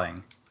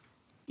compelling.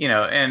 You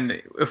know,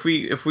 and if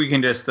we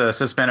can just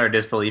suspend our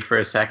disbelief for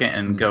a second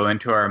and go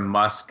into our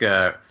Musk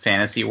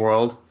fantasy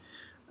world,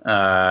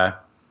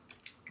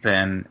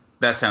 then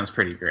that sounds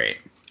pretty great.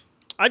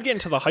 I'd get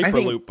into the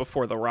Hyperloop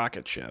before the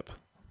rocket ship.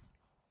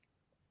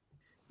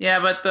 Yeah,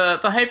 but the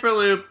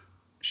Hyperloop,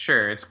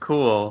 sure, it's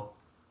cool,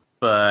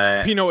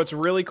 but you know what's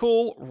really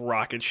cool?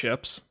 Rocket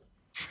ships.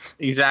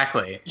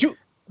 Exactly.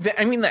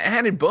 The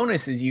added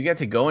bonus is you get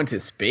to go into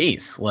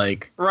space.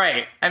 Like,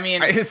 right. I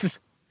mean, I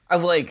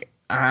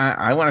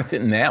want to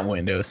sit in that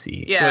window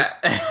seat. Yeah.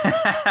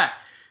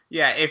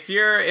 Yeah.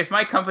 If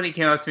my company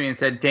came up to me and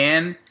said,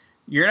 Dan,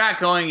 you're not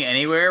going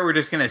anywhere. We're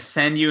just going to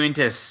send you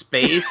into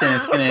space, and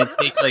it's going to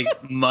take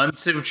like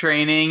months of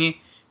training,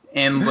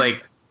 and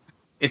like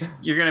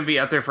you're going to be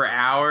up there for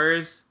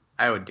hours,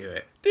 I would do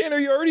it. Dan, are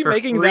you already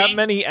making that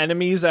many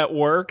enemies at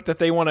work that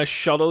they want to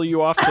shuttle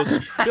you off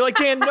to? You're like,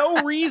 Dan,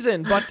 no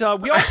reason,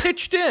 but we all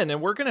pitched in,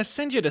 and we're going to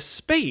send you to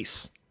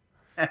space.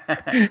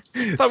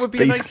 That would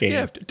be a nice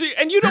gift.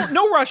 And you don't,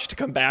 no rush to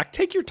come back.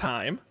 Take your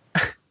time.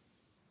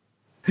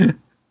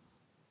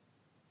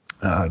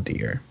 Oh,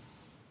 dear.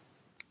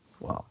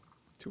 Well.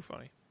 Too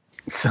funny.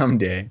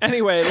 Someday.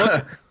 Anyway,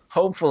 look.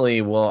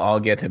 Hopefully we'll all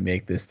get to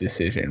make this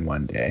decision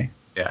one day.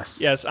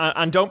 Yes. Yes.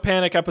 On Don't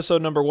Panic,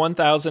 episode number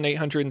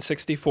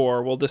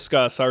 1864, we'll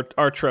discuss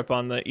our trip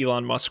on the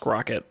Elon Musk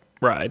rocket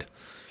ride.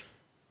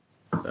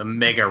 The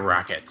mega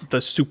rocket.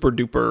 The super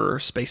duper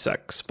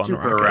SpaceX fun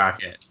super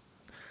rocket.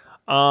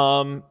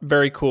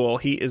 Very cool.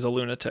 He is a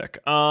lunatic.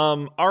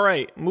 All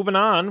right, moving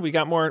on. We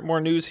got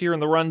more news here in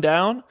the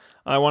rundown.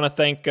 I want to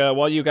thank,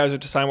 while you guys are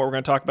deciding what we're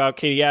going to talk about,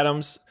 Katie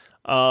Adams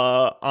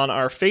on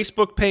our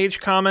Facebook page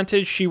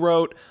commented. She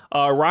wrote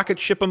rocket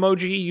ship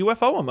emoji,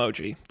 UFO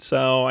emoji.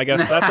 So I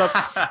guess that's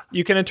up.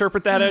 You can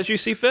interpret that as you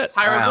see fit. It's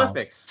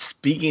hieroglyphics. Wow.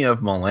 Speaking of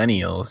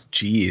millennials,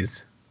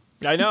 geez.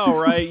 I know,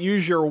 right?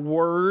 Use your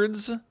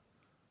words.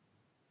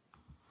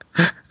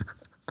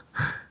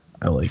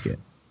 I like it.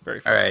 Very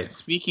all right.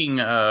 Speaking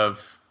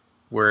of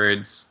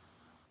words,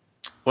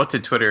 what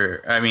did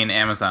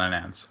Amazon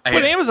announce?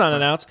 What Amazon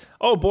announced?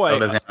 Oh boy, What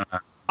does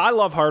Amazon- I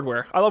love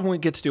hardware. I love when we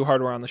get to do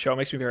hardware on the show. It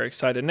makes me very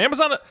excited. And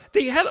Amazon,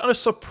 they had a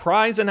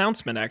surprise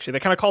announcement, actually. They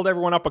kind of called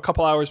everyone up a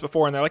couple hours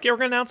before, and they're like, yeah, we're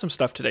going to announce some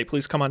stuff today.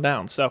 Please come on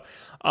down. So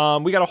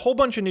we got a whole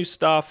bunch of new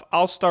stuff.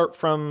 I'll start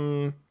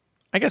from,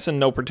 I guess, in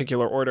no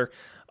particular order.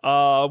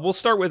 We'll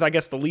start with, I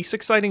guess, the least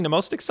exciting to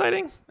most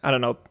exciting. I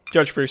don't know.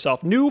 Judge for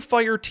yourself. New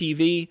Fire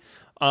TV.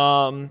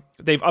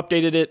 They've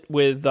updated it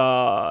with,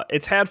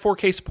 it's had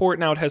 4K support.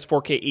 Now it has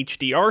 4K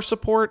HDR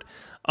support.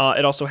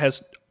 It also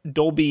has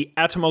Dolby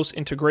Atmos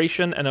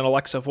integration and an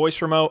Alexa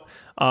voice remote.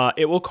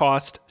 It will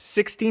cost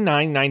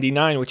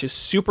 $69.99, which is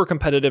super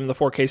competitive in the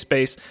 4K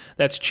space.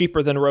 That's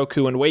cheaper than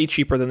Roku and way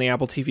cheaper than the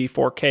Apple TV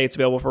 4K. It's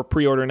available for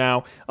pre-order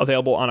now,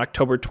 available on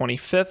October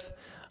 25th.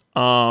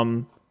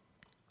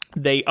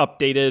 They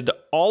updated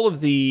all of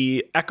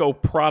the Echo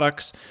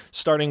products,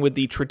 starting with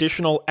the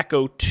traditional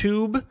Echo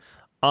Tube.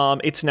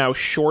 It's now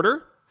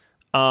shorter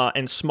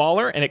and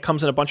smaller, and it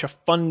comes in a bunch of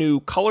fun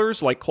new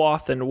colors like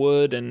cloth and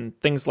wood and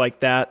things like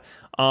that.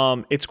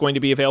 It's going to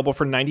be available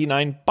for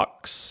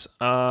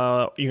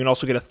 $99. You can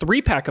also get a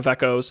 3-pack of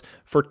Echoes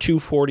for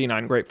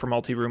 $249. Great for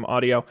multi-room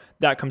audio.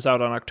 That comes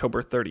out on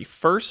October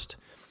 31st.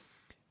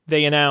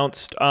 They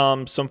announced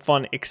some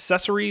fun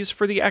accessories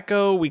for the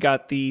Echo. We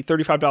got the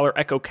 $35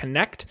 Echo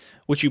Connect,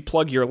 which you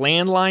plug your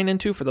landline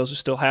into, for those who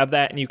still have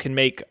that, and you can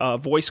make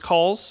voice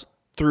calls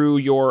through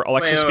your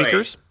Alexa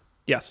speakers.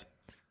 Yes.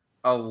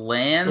 A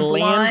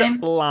landline?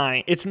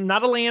 Landline. It's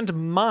not a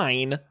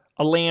landmine,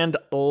 a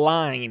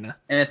landline.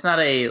 And it's not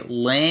a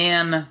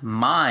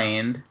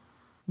landmine.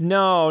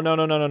 No,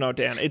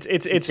 Dan.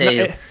 It's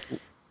a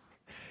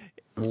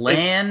not,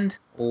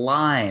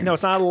 landline. No,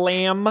 it's not a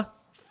lamb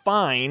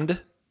find.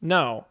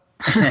 No.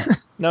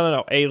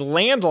 No. A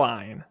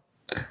landline.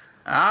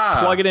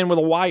 Plug it in with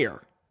a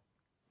wire.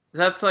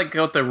 That's like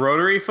what the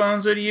rotary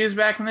phones would use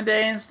back in the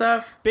day and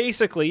stuff?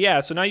 Basically, yeah.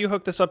 So now you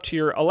hook this up to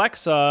your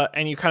Alexa,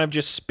 and you kind of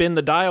just spin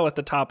the dial at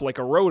the top like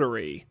a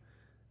rotary,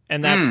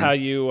 and that's how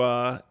you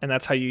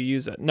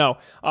use it. No,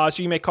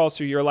 so you make calls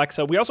through your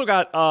Alexa. We also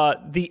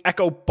got the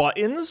Echo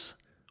buttons,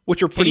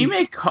 which are pretty.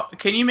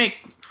 Can you make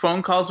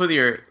phone calls with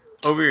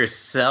over your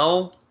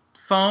cell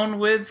phone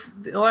with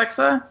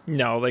Alexa?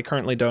 No, they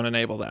currently don't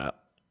enable that.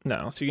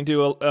 No, so you can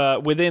do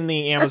within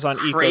the Amazon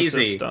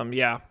ecosystem.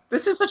 Yeah,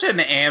 this is such an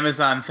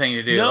Amazon thing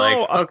to do.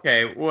 No,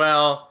 okay,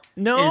 well,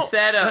 no.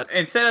 Instead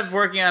of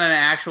working on an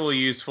actual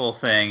useful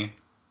thing,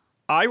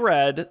 I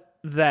read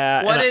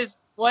that.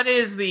 What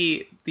is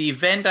the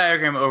Venn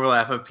diagram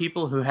overlap of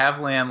people who have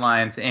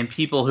landlines and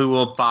people who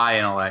will buy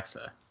an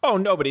Alexa? Oh,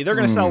 nobody. They're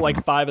going to sell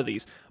like 5 of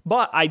these.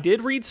 But I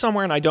did read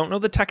somewhere, and I don't know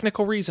the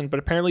technical reason, but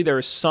apparently there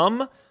is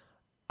some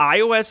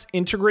iOS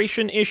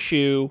integration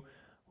issue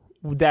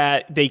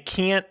that they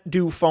can't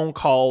do phone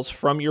calls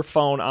from your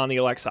phone on the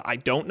Alexa. I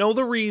don't know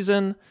the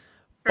reason,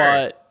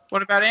 but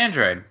what about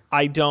Android?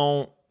 I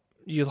don't.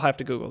 You'll have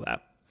to Google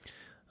that.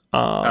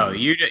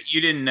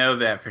 You didn't know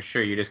that for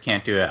sure. You just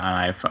can't do it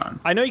on iPhone.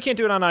 I know you can't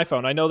do it on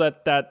iPhone. I know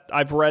that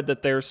I've read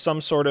that there's some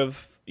sort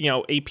of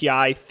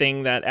API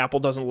thing that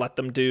Apple doesn't let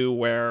them do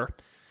where.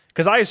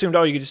 Because I assumed,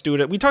 you could just do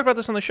it. We talked about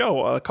this on the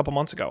show a couple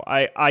months ago.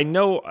 I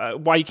know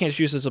why you can't just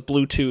use it as a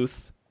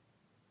Bluetooth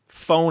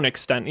phone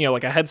extent,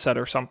 like a headset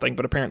or something,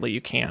 but apparently you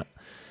can't.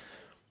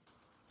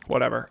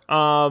 Whatever.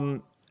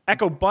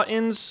 Echo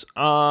buttons,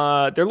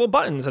 they're little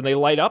buttons and they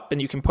light up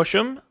and you can push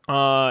them.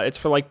 It's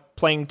for like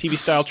playing TV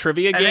style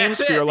trivia games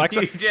through your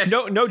Alexa.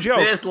 No joke.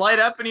 They just light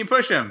up and you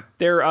push them.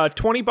 They're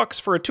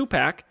 $20 for a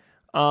 2-pack.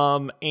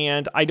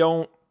 And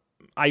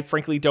I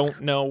frankly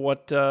don't know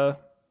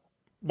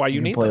why you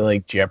need play them.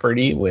 Like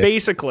Jeopardy with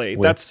basically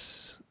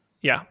that's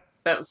yeah.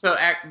 But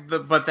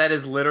that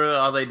is literally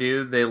all they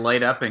do. They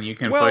light up and you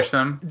can push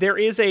them. There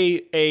is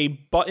a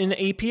button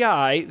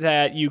API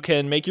that you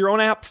can make your own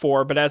app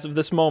for, but as of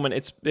this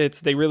moment,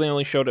 it's they really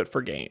only showed it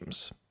for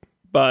games.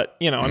 But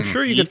I'm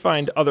sure you could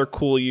find other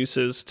cool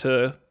uses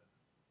to,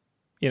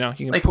 you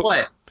can like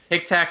what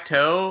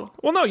tic-tac-toe.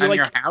 Well, no,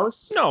 your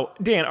house. No,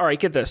 Dan. All right,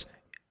 get this.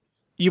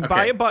 You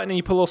buy a button and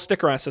you put a little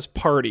sticker on it that says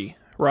 "party,"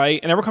 right?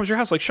 And everyone comes to your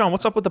house like, Sean,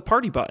 what's up with the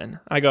party button?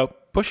 I go,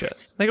 push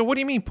it. They go, what do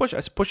you mean push it? I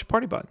said, push the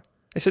party button.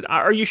 I said,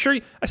 are you sure?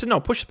 I said, no,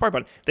 push the party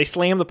button. They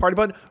slam the party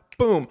button.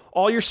 Boom.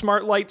 All your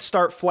smart lights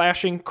start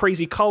flashing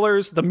crazy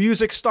colors. The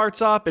music starts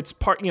up. It's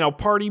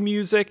party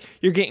music.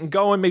 You're getting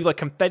going. Maybe like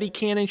confetti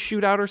cannons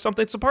shoot out or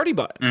something. It's a party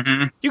button.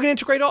 Mm-hmm. You can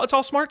integrate it's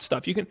all smart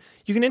stuff. You can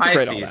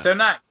integrate all that. So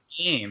not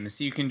games.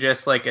 You can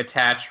just like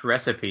attach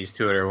recipes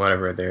to it or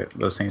whatever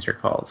those things are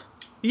called.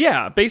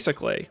 Yeah,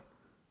 basically.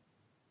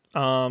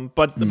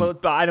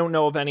 But I don't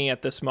know of any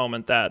at this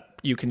moment that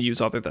you can use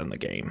other than the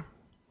game.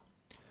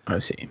 I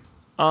see.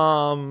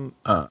 I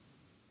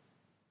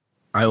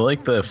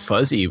like the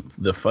fuzzy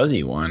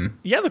one.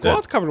 Yeah, the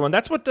cloth covered one.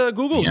 That's what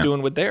Google's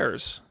doing with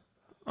theirs,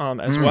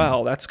 as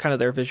well. That's kind of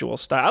their visual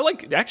style. I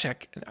like actually.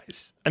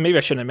 Maybe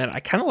I shouldn't admit it.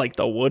 I kind of like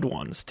the wood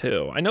ones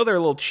too. I know they're a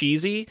little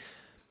cheesy,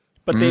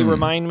 but they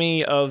remind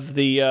me of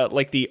the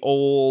like the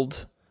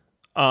old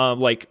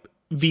like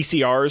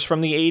VCRs from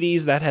the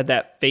 80s that had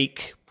that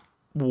fake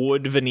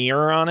wood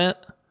veneer on it,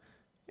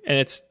 and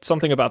it's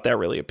something about that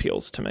really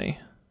appeals to me.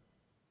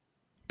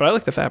 But I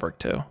like the fabric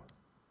too.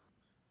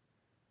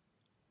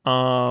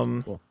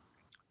 Cool.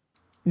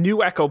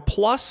 New Echo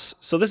Plus.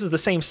 So this is the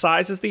same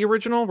size as the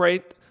original,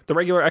 right? The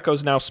regular Echo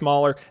is now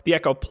smaller. The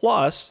Echo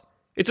Plus,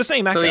 it's the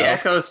same Echo. So the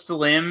Echo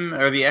Slim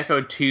or the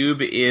Echo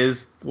Tube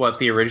is what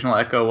the original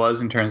Echo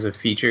was in terms of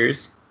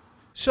features.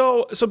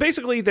 So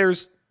basically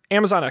there's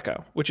Amazon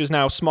Echo, which is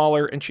now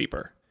smaller and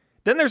cheaper.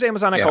 Then there's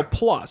Amazon Echo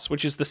Plus,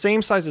 which is the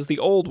same size as the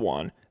old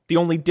one. The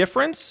only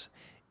difference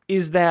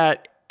is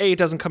that A, it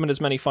doesn't come in as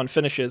many fun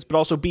finishes, but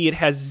also B, it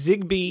has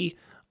Zigbee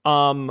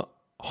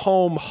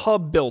home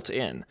hub built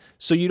in.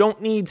 So you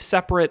don't need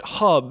separate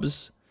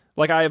hubs.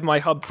 Like I have my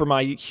hub for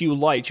my Hue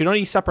light. You don't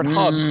need separate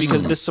hubs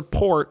because this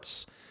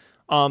supports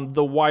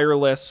the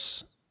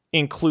wireless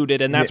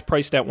included, and that's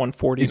priced at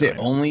 $149. Is it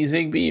only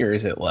Zigbee, or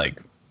is it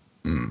like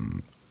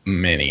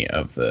many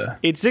of the?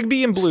 It's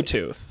Zigbee and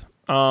Bluetooth,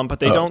 but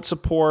they don't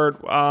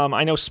support.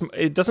 I know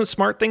it doesn't.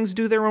 SmartThings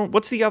do their own.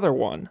 What's the other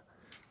one?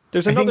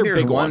 There's another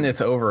there's big one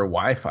that's over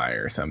Wi-Fi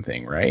or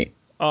something, right?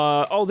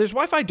 There's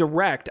Wi-Fi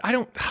Direct.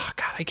 God,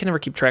 I can never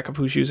keep track of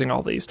who's using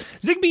all these.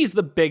 Zigbee's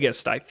the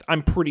biggest.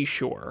 I'm pretty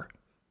sure.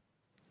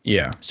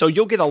 Yeah. So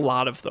you'll get a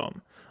lot of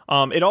them.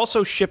 It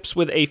also ships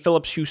with a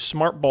Philips Hue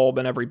smart bulb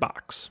in every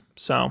box.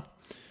 So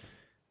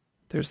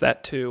there's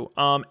that too.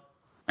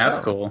 That's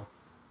cool.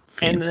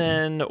 Fancy.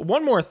 And then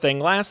one more thing,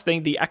 last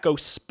thing, the Echo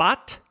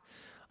Spot.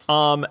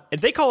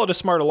 They call it a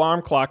smart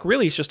alarm clock.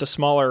 Really, it's just a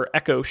smaller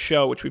Echo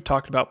Show, which we've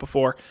talked about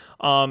before.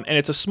 And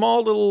it's a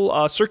small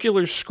little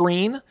circular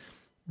screen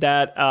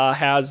that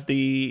has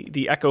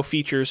the Echo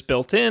features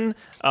built in.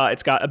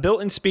 It's got a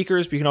built-in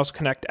speakers, but you can also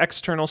connect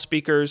external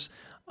speakers.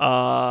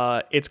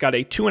 It's got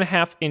a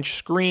 2.5-inch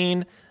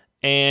screen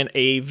and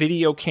a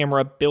video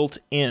camera built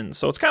in.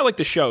 So it's kind of like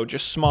the Show,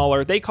 just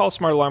smaller. They call it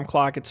Smart Alarm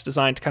Clock. It's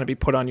designed to kind of be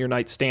put on your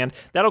nightstand.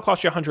 That'll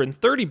cost you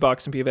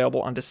 $130 and be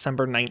available on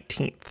December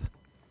 19th.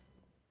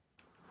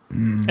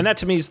 And that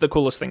to me is the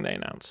coolest thing they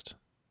announced.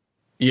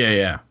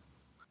 Yeah.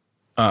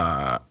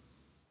 I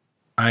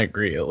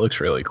agree. It looks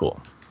really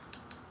cool.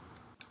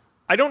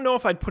 I don't know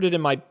if I'd put it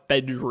in my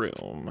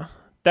bedroom.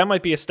 That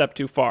might be a step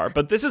too far.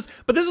 But this is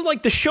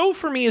like the Show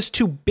for me is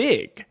too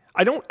big.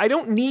 I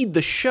don't need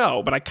the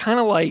Show, but I kind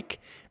of like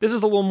this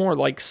is a little more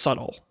like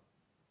subtle.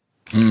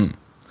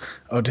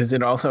 Oh, does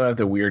it also have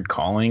the weird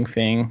calling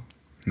thing?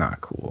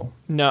 Not cool.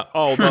 No.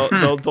 Oh,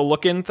 the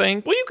look-in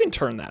thing. Well, you can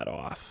turn that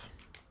off.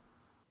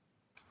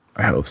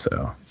 I hope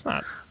so. It's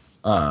not.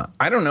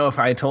 I don't know if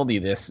I told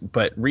you this,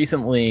 but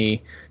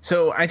recently,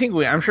 so I think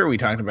I'm sure we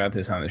talked about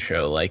this on the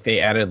show. Like they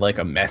added like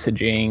a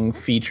messaging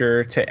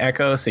feature to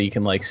Echo, so you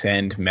can like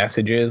send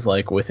messages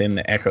like within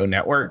the Echo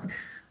network.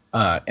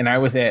 And I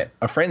was at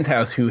a friend's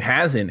house who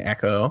has an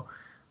Echo,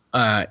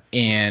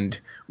 and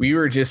we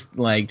were just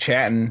like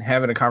chatting,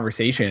 having a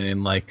conversation,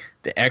 and like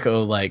the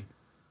Echo like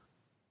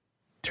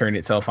turned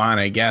itself on.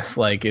 I guess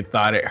like it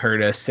thought it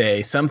heard us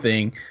say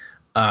something.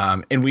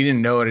 And we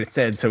didn't know what it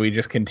said, so we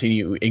just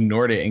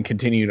ignored it and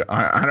continued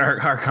on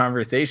our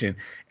conversation.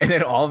 And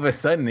then all of a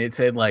sudden it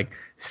said like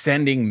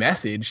sending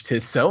message to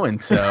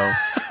so-and-so.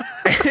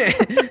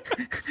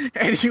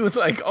 And he was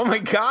like, oh my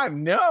God,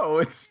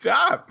 no,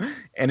 stop.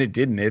 And it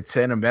didn't. It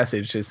sent a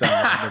message to some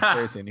other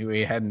person who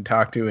he hadn't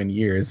talked to in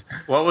years.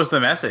 What was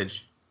the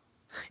message?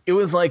 It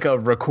was like a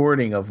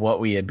recording of what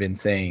we had been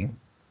saying.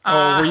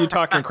 Oh, were you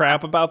talking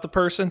crap about the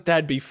person?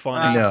 That'd be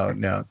funny.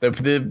 No.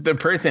 The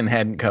person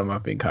hadn't come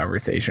up in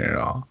conversation at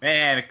all.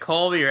 Man,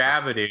 Colby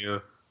Rabidou.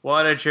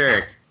 What a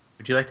jerk.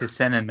 Would you like to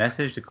send a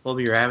message to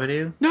Colby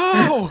Rabidou?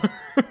 No!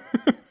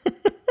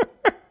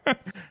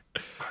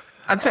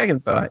 On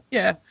second thought,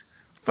 yeah.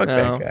 Fuck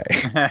that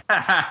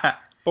guy.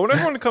 But when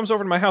everyone comes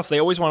over to my house, they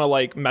always want to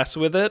like mess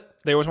with it.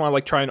 They always want to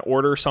like try and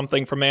order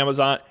something from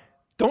Amazon.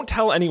 Don't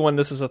tell anyone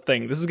this is a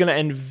thing. This is going to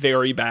end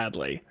very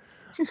badly.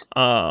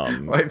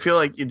 Well, I feel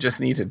like you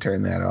just need to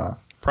turn that off.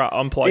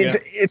 Unplug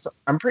it.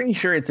 I'm pretty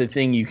sure it's a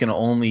thing you can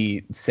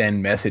only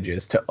send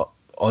messages to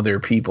other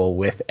people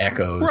with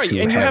Echoes, right?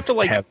 And you have to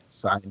like have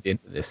signed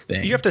into this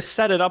thing. You have to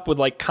set it up with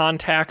like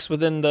contacts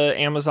within the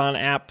Amazon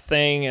app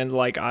thing, and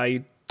like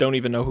I don't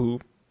even know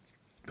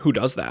who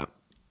does that.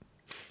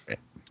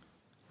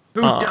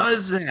 Who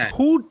does that?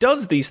 Who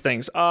does these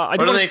things? What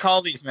do they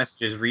call these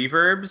messages?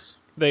 Reverbs?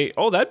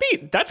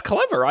 That's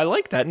clever. I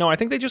like that. No, I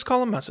think they just call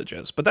them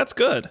messages, but that's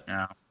good.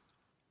 Yeah.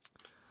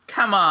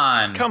 Come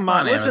on. Listen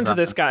Amazon. to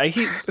this guy.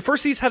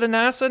 First he's head of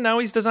NASA, now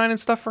he's designing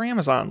stuff for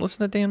Amazon. Listen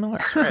to Dan Miller.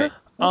 Right.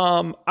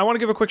 I want to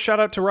give a quick shout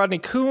out to Rodney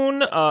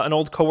Kuhn, an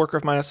old coworker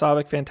of mine at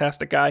Savick,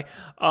 fantastic guy,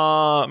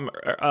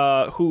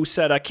 who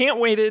said, "Can't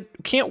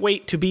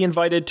wait to be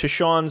invited to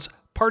Sean's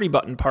party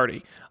button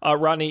party."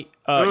 Rodney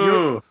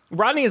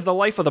is the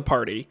life of the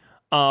party.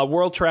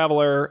 World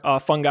traveler,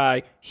 fun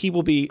guy. He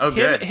will be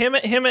him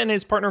and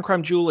his partner in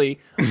crime Julie,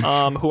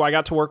 who I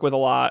got to work with a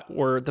lot,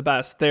 were the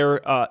best. They're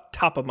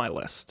top of my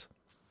list.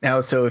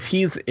 Now, so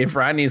if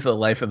Rodney's the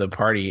life of the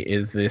party,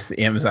 is this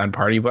Amazon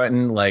party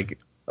button like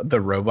the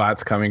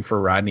robots coming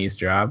for Rodney's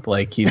job,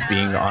 like he's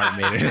being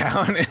automated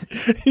out.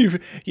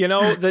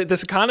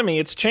 This economy,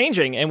 it's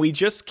changing, and we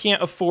just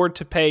can't afford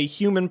to pay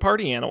human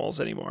party animals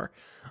anymore.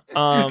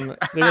 They're going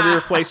to be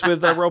replaced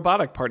with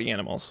robotic party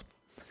animals.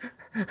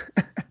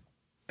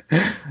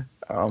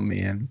 Oh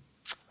man,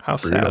 how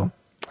Brutal.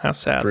 sad! How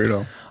sad.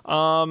 Brutal.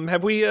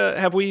 Have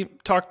we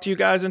talked you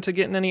guys into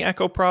getting any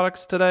Echo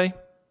products today?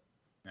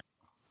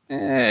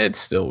 It's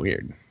still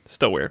weird.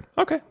 Still weird.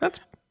 Okay,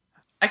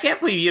 I can't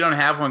believe you don't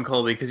have one,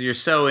 Colby, because you're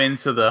so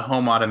into the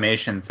home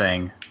automation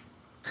thing.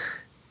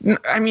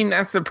 I mean,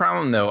 that's the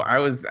problem, though.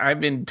 I've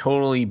been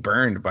totally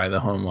burned by the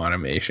home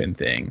automation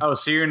thing. Oh,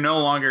 so you're no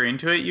longer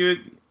into it?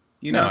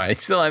 You know? No, I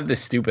still have the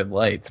stupid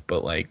lights,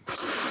 but like,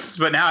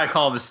 but now I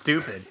call them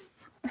stupid.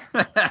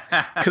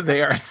 because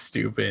they are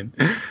stupid.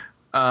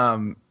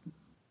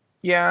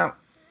 Yeah,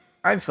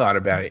 I've thought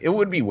about it. It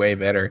would be way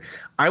better.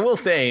 I will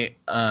say,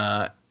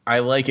 I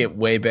like it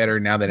way better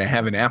now that I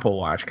have an Apple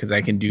Watch because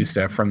I can do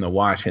stuff from the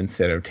watch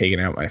instead of taking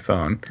out my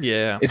phone.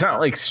 Yeah. It's not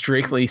like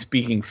strictly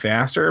speaking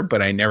faster,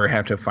 but I never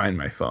have to find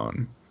my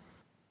phone.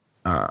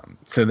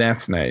 So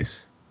that's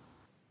nice.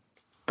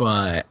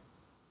 And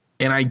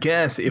I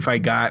guess if I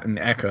got an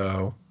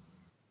Echo,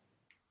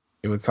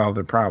 it would solve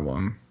the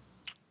problem.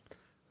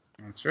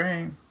 That's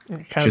right.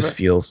 Just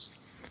feels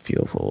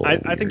a little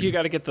I think you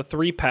got to get the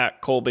 3-pack,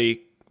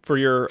 Colby, for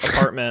your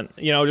apartment.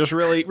 Just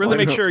really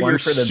make sure you're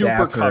for the super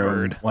bathroom,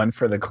 covered. One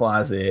for the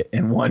closet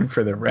and one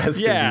for the rest of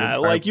the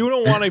apartment. Like you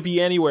don't want to be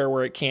anywhere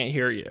where it can't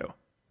hear you.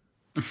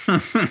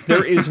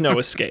 There is no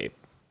escape.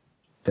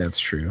 That's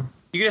true.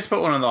 You can just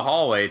put one in the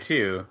hallway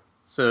too.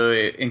 So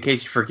in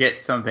case you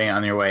forget something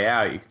on your way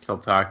out, you can still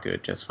talk to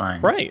it just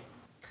fine. Right.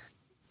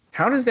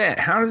 How does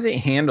it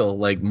handle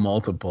like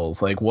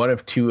multiples? Like what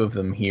if 2 of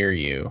them hear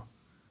you?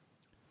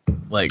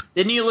 Like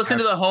didn't you listen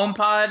to the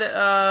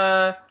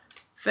HomePod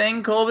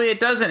thing, Colby? It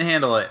doesn't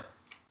handle it.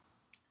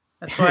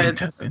 That's why it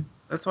doesn't.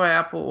 That's why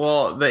Apple.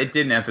 Well, it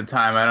didn't at the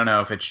time. I don't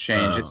know if it's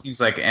changed. It seems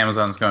like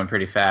Amazon's going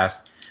pretty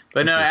fast.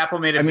 But no, Apple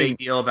made a big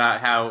deal about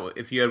how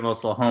if you had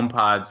multiple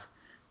HomePods,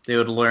 they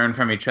would learn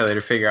from each other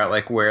to figure out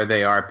like where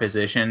they are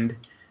positioned,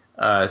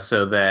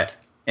 so that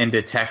and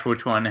detect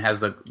which one has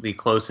the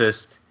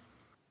closest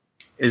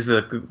is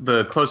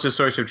the closest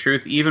source of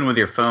truth, even with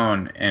your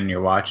phone and your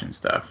watch and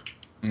stuff.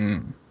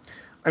 Mm.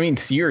 I mean,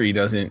 Siri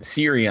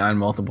on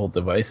multiple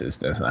devices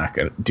does not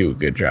do a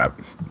good job.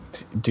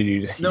 Did you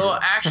just? No,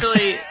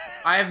 actually,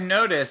 I've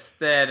noticed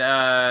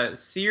that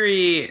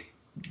Siri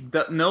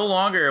no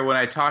longer when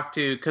I talk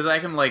to, because I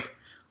can like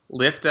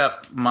lift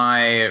up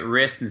my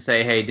wrist and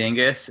say, "Hey,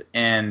 Dingus,"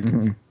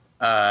 and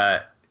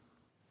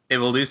it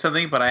will do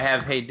something. But I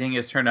have "Hey,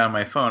 Dingus" turned on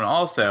my phone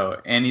also,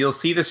 and you'll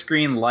see the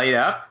screen light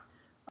up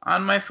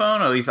on my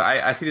phone. Or at least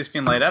I see the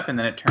screen light up, and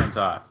then it turns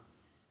off.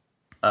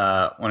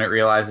 When it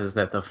realizes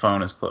that the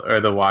phone is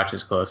or the watch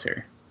is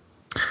closer.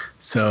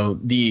 So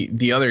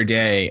the other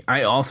day,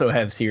 I also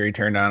have Siri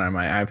turned on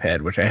my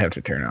iPad, which I have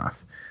to turn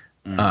off.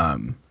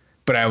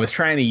 But I was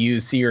trying to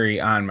use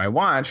Siri on my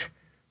watch,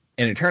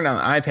 and it turned on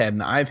the iPad,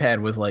 and the iPad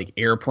was like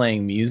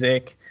airplaying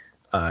music.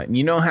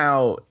 You know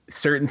how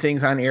certain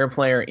things on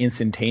AirPlay are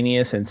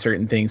instantaneous, and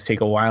certain things take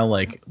a while.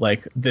 Like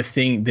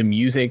the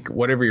music,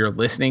 whatever you're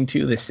listening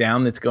to, the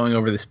sound that's going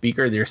over the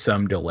speaker, there's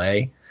some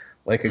delay.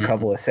 Like a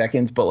couple of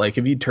seconds, but like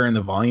if you turn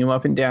the volume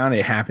up and down,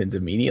 it happens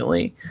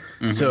immediately.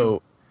 So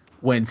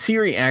when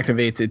Siri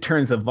activates, it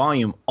turns the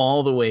volume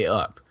all the way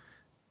up.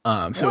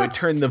 So it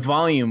turned the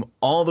volume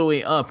all the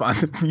way up on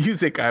the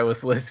music I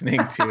was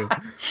listening to.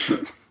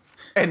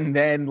 And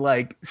then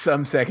like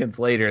some seconds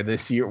later,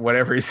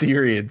 whatever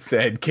Siri had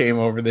said came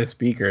over the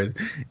speakers.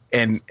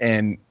 And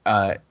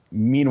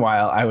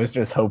meanwhile, I was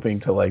just hoping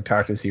to like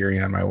talk to Siri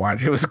on my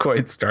watch. It was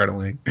quite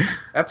startling.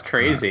 That's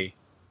crazy.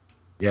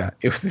 Yeah,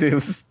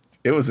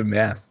 it was a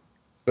mess.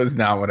 It was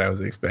not what I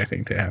was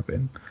expecting to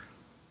happen.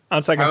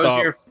 On second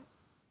thought.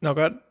 No,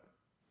 go ahead.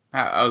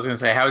 I was going to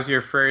say, how was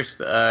your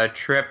first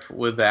trip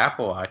with the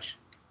Apple Watch?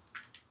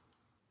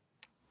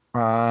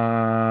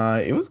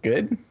 It was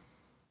good.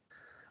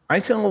 I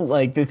still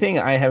like the thing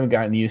I haven't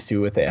gotten used to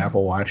with the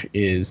Apple Watch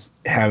is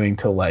having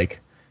to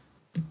like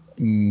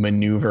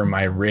maneuver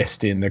my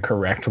wrist in the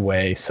correct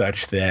way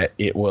such that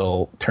it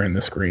will turn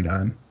the screen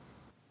on.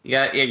 You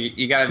got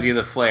to do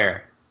the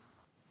flare.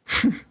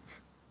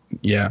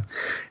 Yeah,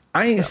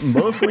 I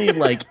mostly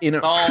like in the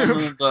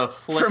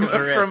flip of the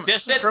wrist.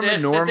 Just sit a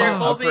normal there,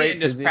 Colby, upright and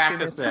just position.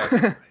 practice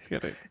that.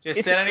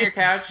 Just sit on your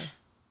couch.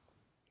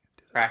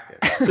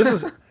 Practice.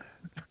 This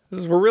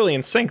is we're really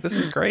in sync. This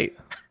is great.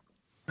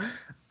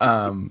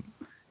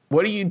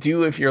 What do you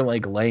do if you're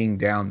like laying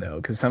down though?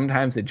 Because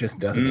sometimes it just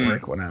doesn't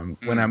work when I'm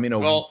in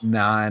a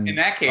non. In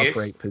that case,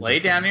 position. lay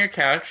down on your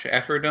couch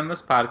after we're done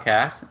this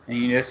podcast, and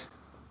you just.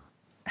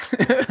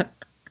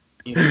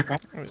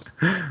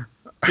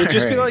 You'd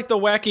just be like the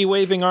wacky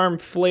waving arm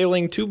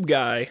flailing tube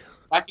guy.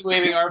 Wacky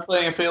waving arm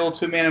flailing available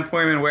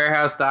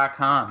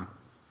 2manemploymentwarehouse.com.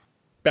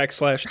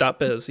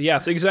 /.biz.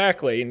 Yes,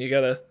 exactly. And you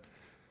gotta.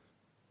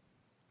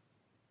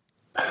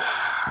 All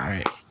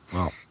right.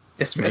 Well,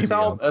 This may It's be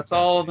all on- it's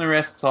all in the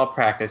rest. It's all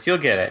practice. You'll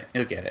get it.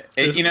 You'll get it.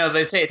 They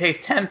say it takes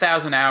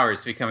 10,000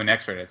 hours to become an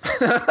expert at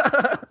something.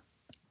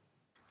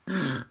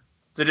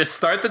 So just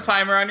start the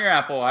timer on your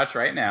Apple Watch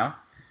right now.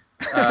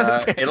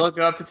 It'll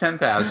go up to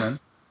 10,000.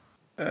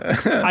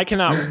 I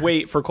cannot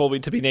wait for Colby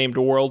to be named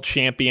world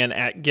champion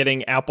at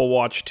getting Apple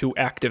Watch to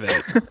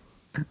activate.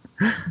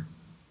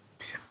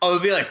 Oh, it'll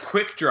be like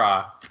quick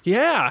draw.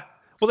 Yeah.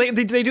 Well,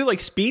 they do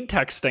like speed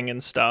texting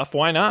and stuff.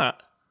 Why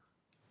not?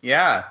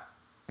 Yeah.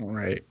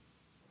 Right.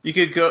 You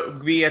could go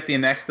be at the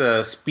next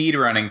speed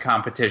running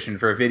competition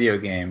for video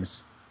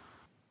games.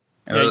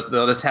 And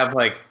they'll just have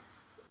like,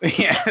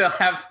 yeah, they'll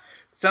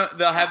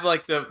have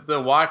like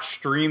the watch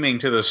streaming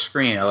to the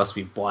screen. It'll just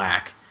be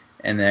black,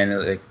 and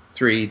then like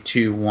 3,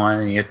 2, 1,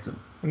 and you have to.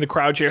 And the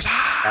crowd cheers.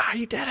 Ah,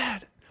 you did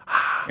it.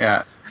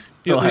 Yeah.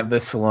 You'll have the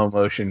slow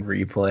motion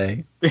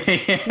replay.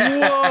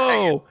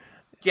 Whoa.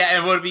 Yeah,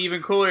 and what would be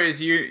even cooler is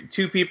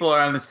two people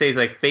are on the stage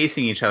like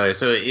facing each other,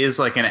 so it is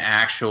like an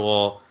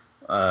actual,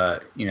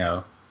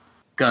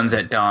 Guns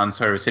at Dawn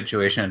sort of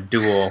situation, a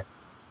duel.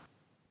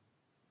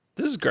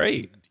 This is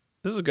great.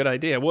 This is a good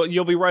idea. Well,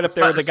 you'll be right up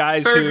there with the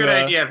guys Third who. good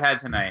idea I've had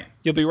tonight.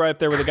 You'll be right up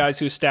there with the guys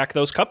who stack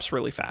those cups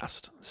really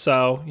fast.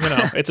 So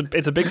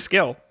it's a big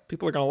skill.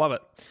 People are gonna love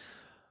it.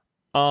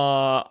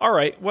 All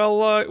right.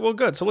 Well,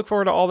 good. So look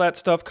forward to all that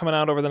stuff coming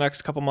out over the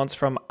next couple months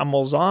from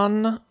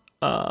Amazon.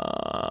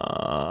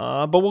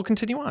 But we'll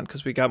continue on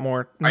because we got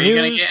more Are news. you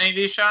going to get any of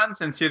these, Sean,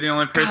 since you're the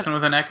only person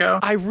with an Echo?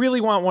 I really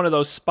want one of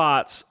those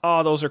spots.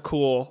 Oh, those are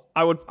cool.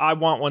 I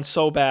want one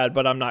so bad,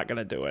 but I'm not going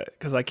to do it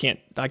because I can't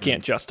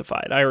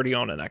justify it. I already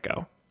own an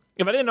Echo.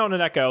 If I didn't own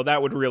an Echo,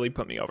 that would really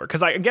put me over.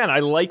 Because I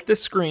like the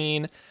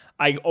screen.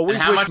 I always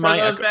and how wish much my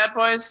are those Echo, bad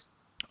boys?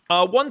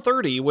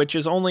 $130, which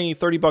is only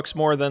 $30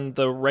 more than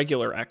the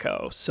regular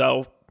Echo.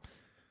 So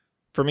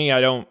for me,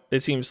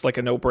 it seems like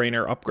a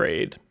no-brainer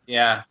upgrade.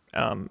 Yeah.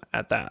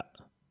 At that.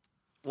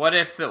 What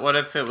if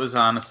it was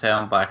on a sale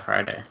on Black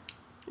Friday?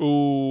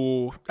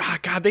 Ooh,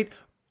 God,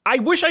 I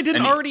wish I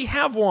didn't already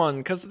have one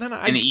because then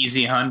an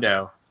easy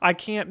hundo. I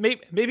can't.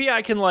 Maybe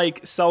I can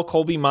like sell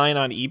Colby mine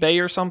on eBay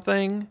or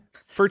something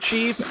for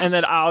cheap, and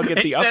then I'll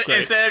get the upgrade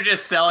instead of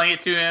just selling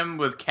it to him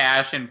with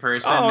cash in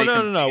person. Oh,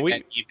 no.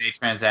 That eBay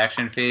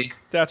transaction fee.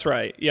 That's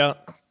right. Yeah.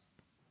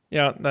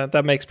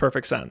 That makes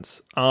perfect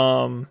sense.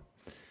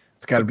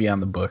 It's got to be on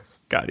the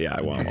books. God, yeah,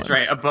 I want That's one.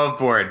 right, above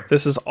board.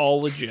 This is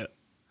all legit.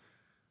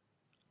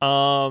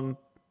 All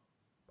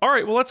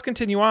right, well, let's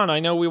continue on. I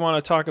know we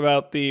want to talk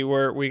about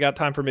where we got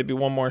time for maybe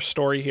one more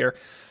story here.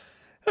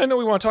 I know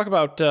we want to talk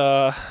about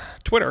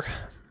Twitter.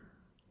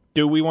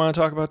 Do we want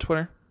to talk about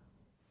Twitter?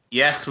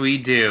 Yes, we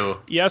do.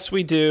 Yes,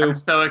 we do. I'm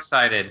so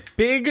excited.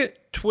 Big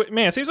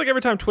man, it seems like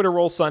every time Twitter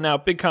rolls something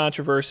out, big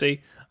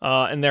controversy,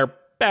 and they're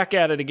back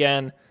at it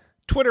again.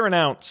 Twitter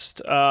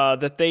announced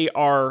that they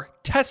are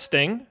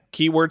testing,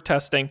 keyword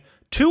testing,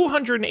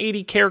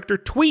 280 character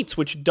tweets,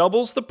 which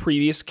doubles the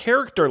previous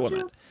character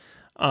limit.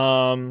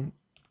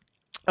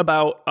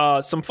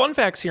 About some fun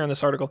facts here in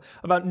this article.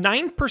 About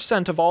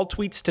 9% of all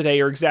tweets today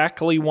are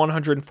exactly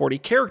 140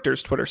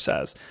 characters, Twitter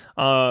says.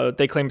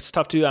 They claim it's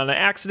tough to do on an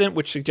accident,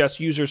 which suggests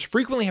users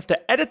frequently have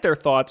to edit their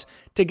thoughts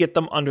to get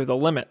them under the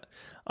limit.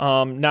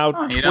 Now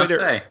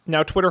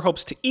Twitter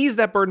hopes to ease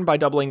that burden by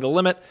doubling the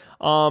limit.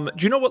 Do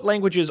you know what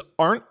languages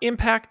aren't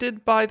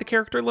impacted by the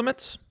character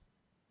limits?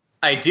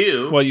 I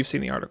do. Well, you've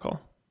seen the article.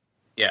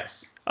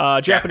 Yes.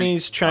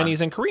 Japanese,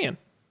 Chinese, and Korean.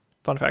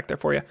 Fun fact there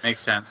for you.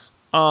 Makes sense.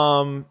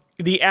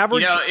 The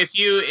average,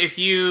 if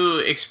you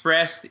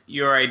expressed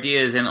your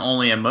ideas in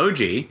only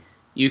emoji,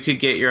 you could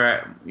get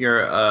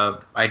your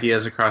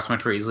ideas across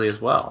much more easily as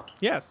well.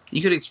 Yes.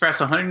 You could express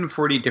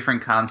 140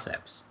 different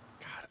concepts.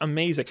 God,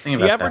 amazing.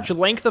 The average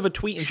length of a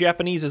tweet in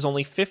Japanese is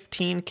only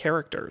 15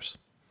 characters.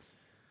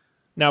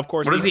 Now, of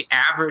course, what is the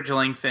average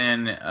length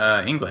in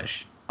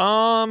English?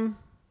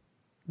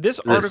 This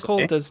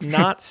article does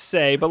not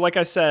say, but like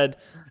I said,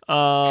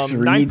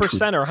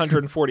 9% are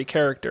 140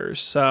 characters.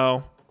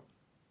 So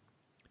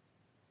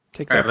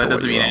take that. Right, but that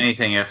doesn't mean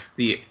anything if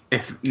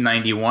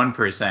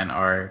 91%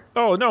 are.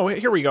 Oh no!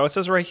 Here we go. It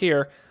says right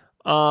here,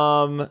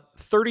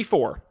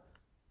 34.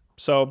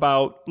 So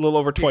about a little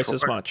over twice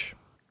as much.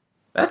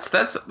 That's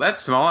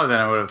smaller than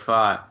I would have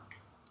thought.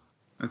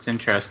 That's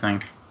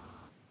interesting.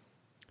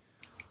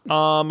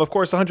 Of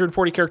course, the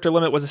 140 character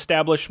limit was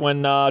established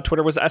when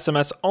Twitter was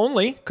SMS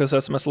only, because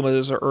SMS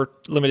limits are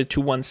limited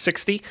to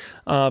 160.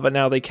 But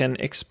now they can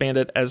expand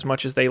it as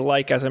much as they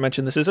like. As I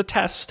mentioned, this is a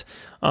test,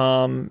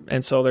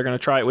 and so they're going to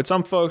try it with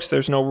some folks.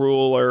 There's no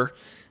rule or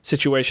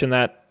situation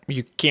that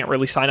you can't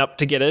really sign up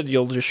to get it.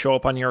 You'll just show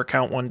up on your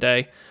account one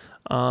day.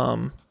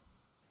 And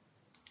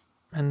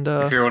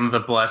if you're one of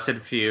the blessed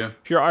few.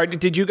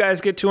 Did you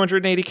guys get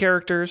 280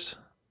 characters?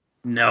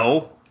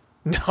 No.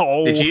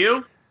 Did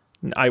you?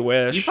 I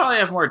wish. You probably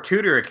have more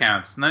tutor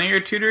accounts. None of your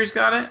tutors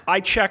got it?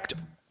 I checked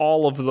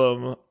all of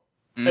them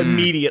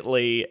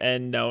immediately,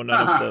 and no,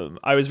 none of them.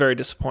 I was very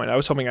disappointed. I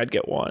was hoping I'd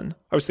get one.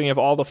 I was thinking of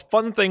all the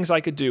fun things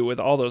I could do with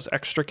all those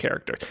extra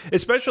characters.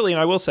 Especially,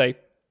 and I will say,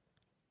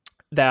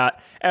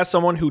 that as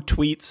someone who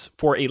tweets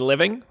for a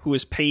living, who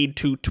is paid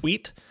to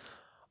tweet,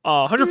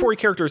 140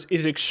 characters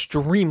is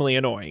extremely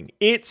annoying.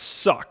 It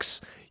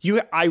sucks.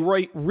 I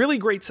write really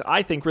great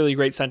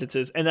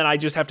sentences, and then I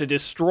just have to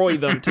destroy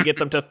them to get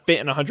them to fit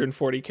in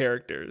 140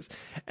 characters.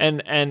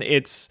 And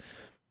it's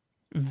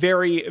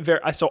very, very,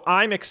 so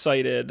I'm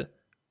excited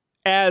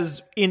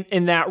as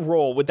in that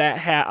role with that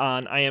hat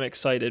on. I am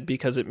excited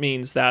because it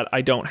means that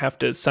I don't have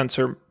to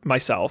censor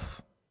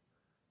myself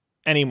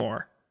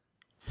anymore.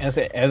 As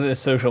a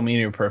social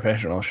media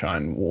professional,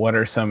 Sean, what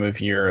are some of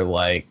your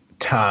like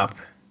top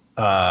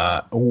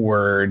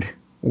word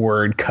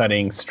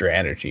cutting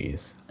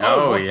strategies?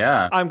 Oh,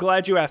 yeah. I'm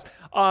glad you asked.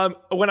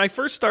 When I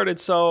first started,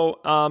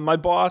 my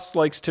boss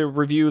likes to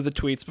review the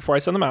tweets before I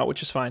send them out,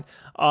 which is fine.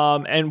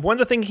 And one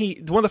of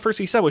the first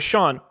he said was,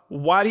 Sean,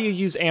 why do you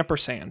use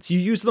ampersands? You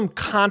use them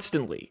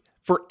constantly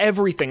for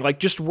everything. Like,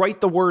 just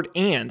write the word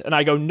and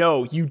I go,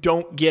 no, you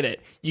don't get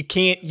it. You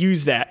can't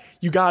use that.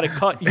 You got to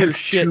cut your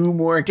shit two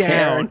more down.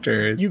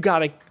 Characters. You got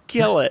to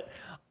kill it.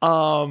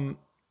 Really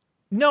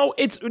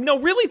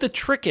the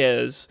trick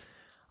is,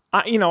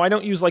 I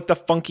don't use like the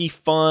funky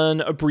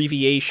fun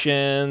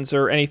abbreviations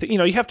or anything.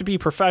 You have to be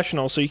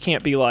professional, so you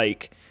can't be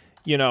like,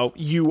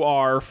 you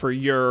are for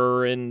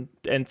your and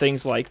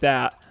things like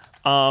that.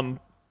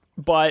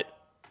 But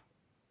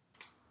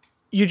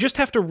you just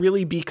have to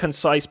really be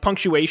concise.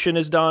 Punctuation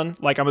is done.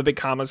 Like, I'm a big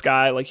commas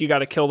guy. Like, you got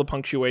to kill the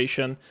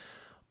punctuation.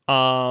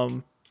 There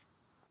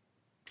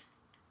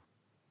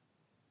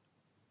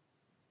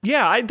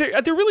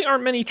really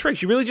aren't many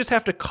tricks. You really just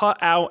have to cut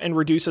out and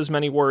reduce as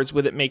many words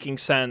with it making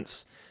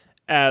sense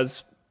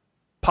as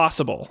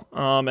possible.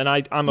 And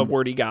I'm a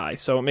wordy guy,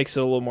 so it makes it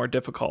a little more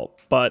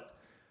difficult. But,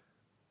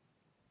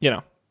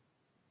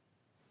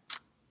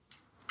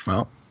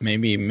 Well,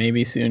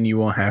 maybe soon you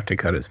won't have to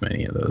cut as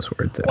many of those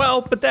words out.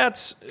 Well, but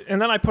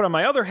and then I put on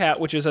my other hat,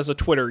 which is as a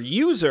Twitter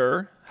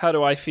user, how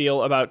do I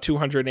feel about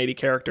 280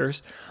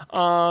 characters?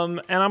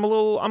 And I'm a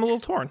little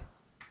torn.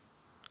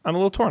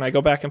 I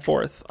go back and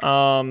forth.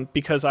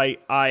 Because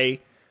okay.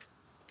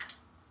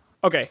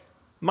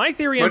 My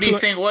theory on What do you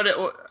think?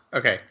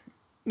 Okay.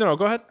 No,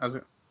 go ahead. I was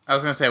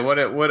gonna say, what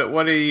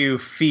do you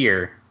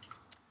fear?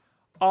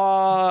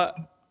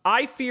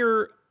 I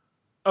fear.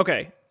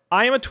 Okay,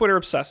 I am a Twitter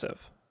obsessive.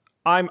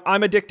 I'm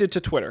addicted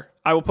to Twitter.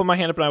 I will put my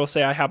hand up and I will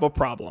say I have a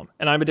problem,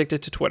 and I'm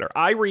addicted to Twitter.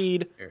 I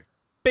read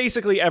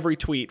basically every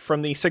tweet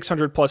from the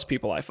 600 plus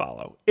people I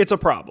follow. It's a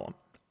problem.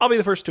 I'll be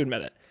the first to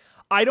admit it.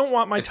 I don't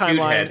want my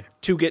timeline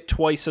to get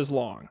twice as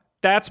long.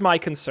 That's my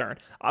concern.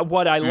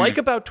 What I like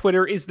about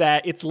Twitter is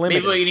that it's limited.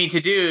 Maybe what you need to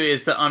do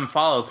is to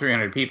unfollow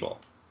 300 people.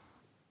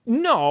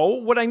 No,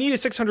 what I need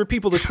is 600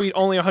 people to tweet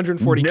only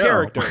 140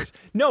 characters.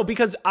 No,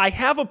 because I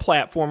have a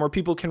platform where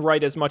people can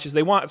write as much as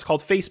they want. It's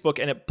called Facebook,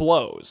 and it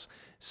blows.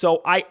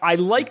 So I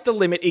like the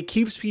limit. It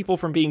keeps people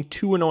from being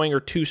too annoying or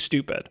too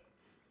stupid.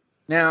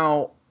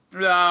 Now,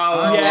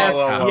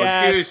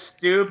 yes, too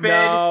stupid.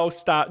 No,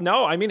 stop.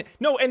 No, I mean,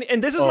 no,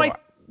 and this is my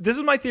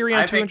theory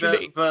on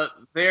 200.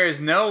 There is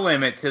no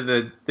limit to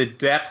the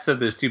depths of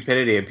the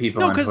stupidity of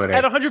people on Twitter. No, because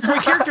at 140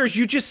 characters,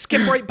 you just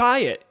skip right by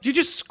it. You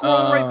just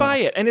scroll right by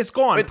it, and it's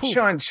gone. But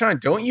Poof. Sean,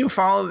 don't you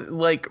follow,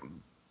 like,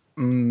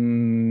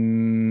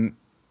 many's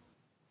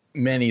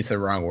the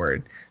wrong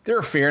word. There are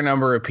a fair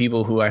number of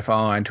people who I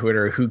follow on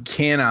Twitter who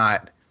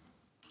cannot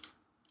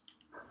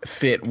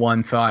fit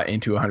one thought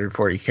into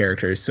 140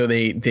 characters, so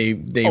they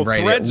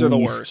write at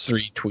least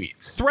 3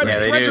 tweets.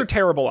 Threads are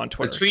terrible on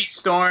Twitter. The tweet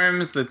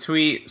storms, the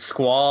tweet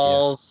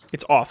squalls. Yeah.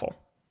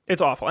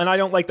 It's awful, and I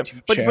don't like them.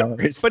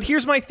 But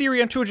here's my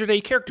theory on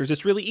 280 characters.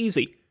 It's really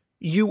easy.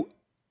 You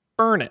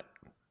earn it.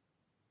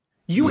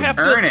 You have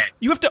to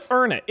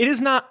earn it. It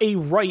is not a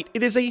right.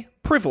 It is a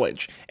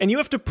privilege. And you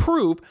have to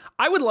prove.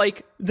 I would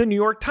like the New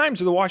York Times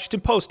or the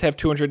Washington Post to have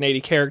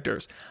 280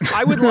 characters.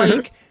 I would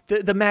like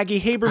the Maggie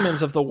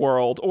Habermans of the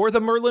world or the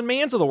Merlin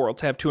Manns of the world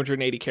to have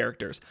 280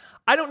 characters.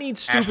 I don't need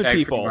stupid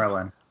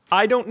people.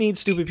 I don't need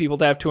stupid people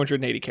to have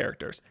 280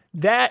 characters.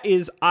 There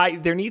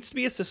needs to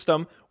be a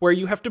system where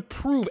you have to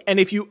prove. And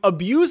if you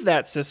abuse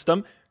that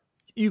system,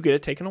 you get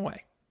it taken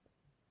away.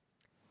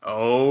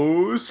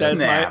 Oh,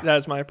 snap. That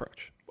is my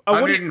approach.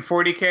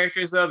 140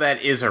 characters, though,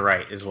 that is a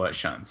right, is what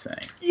Sean's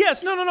saying.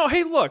 Yes, no.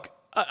 Hey, look,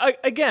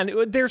 again,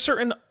 there are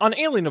certain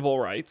unalienable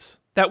rights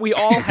that we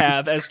all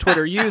have as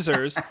Twitter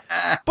users,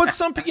 but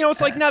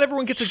it's like not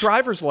everyone gets a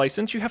driver's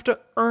license. You have to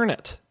earn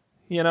it,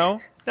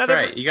 That's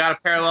right. You got to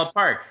parallel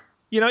park.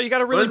 You got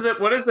to really...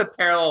 What is the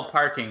parallel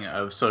parking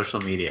of social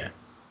media?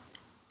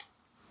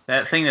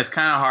 That thing that's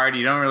kind of hard.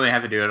 You don't really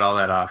have to do it all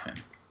that often.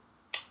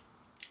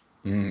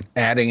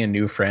 Adding a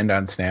new friend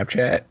on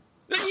Snapchat?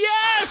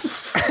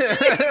 Yes!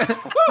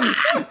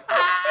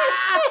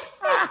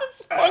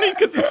 It's funny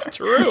because it's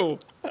true.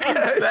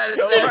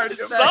 It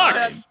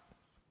sucks.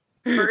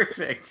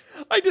 Perfect.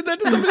 I did that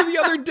to somebody the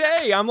other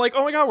day. I'm like,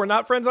 oh my God, we're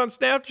not friends on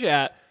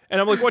Snapchat.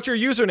 And I'm like, what's your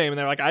username? And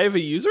they're like, I have a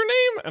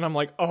username? And I'm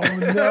like, oh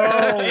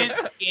no.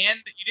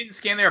 You didn't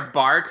scan their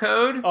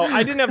barcode? Oh,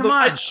 I didn't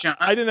have Sean.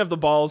 I didn't have the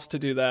balls to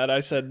do that.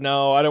 I said,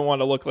 no, I don't want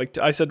to look like,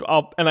 I said,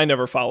 and I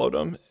never followed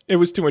them. It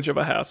was too much of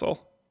a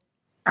hassle.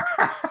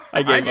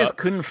 I just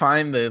couldn't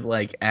find the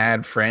like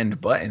add friend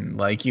button.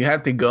 Like you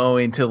have to go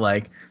into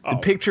like the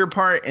picture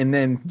part and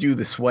then do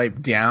the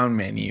swipe down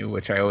menu,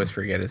 which I always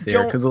forget is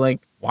there because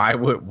like why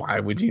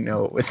would you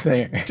know it was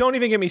there? Don't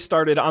even get me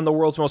started on the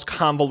world's most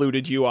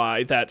convoluted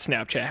UI, that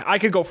Snapchat. I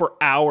could go for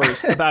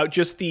hours about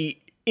just the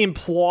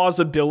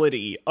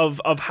implausibility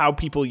of how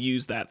people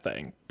use that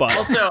thing. But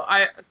also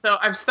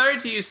I've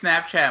started to use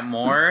Snapchat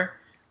more,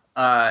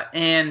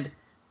 and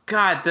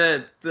God,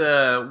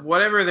 the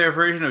whatever their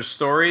version of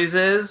Stories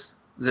is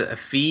a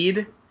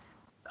feed.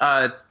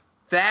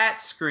 That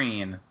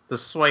screen, the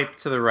swipe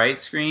to the right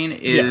screen,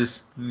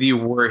 is the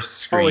worst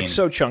screen. Oh, it's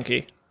so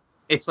chunky.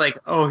 It's like,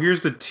 oh,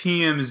 here's the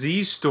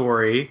TMZ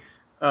story,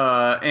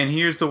 and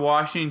here's the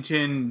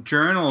Washington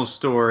Journal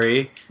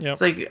story. Yep.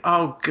 It's like,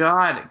 oh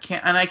God,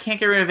 I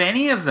can't get rid of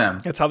any of them.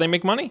 That's how they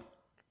make money.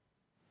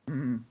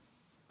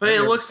 But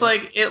it looks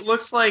like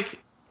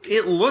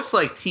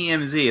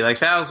TMZ. Like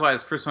that was why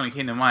it's the first one that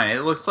came to mind.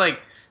 It looks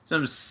like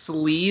some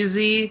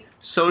sleazy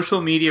social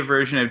media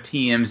version of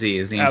TMZ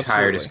is the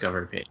entire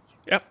Discover page.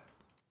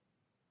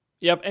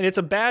 Yep, and it's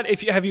a bad.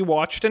 Have you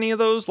watched any of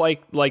those?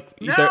 Like No!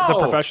 the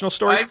professional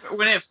stories?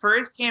 When it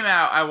first came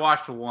out, I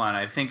watched one.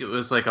 I think it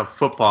was like a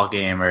football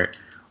game or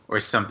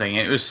something.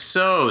 It was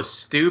so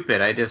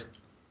stupid.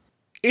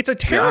 It's a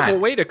terrible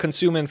way to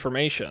consume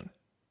information.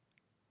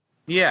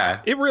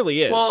 Yeah, it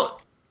really is. Well,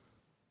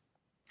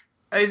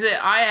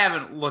 I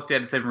haven't looked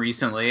at them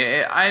recently.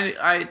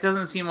 It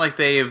doesn't seem like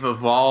they've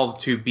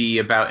evolved to be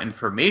about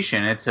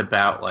information. It's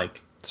about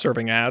like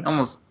serving ads.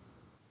 Almost.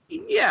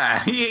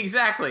 Yeah,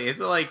 exactly.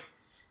 It's like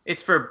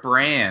it's for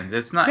brands.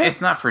 It's not. Yeah. It's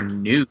not for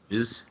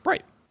news.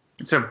 Right.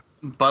 It's a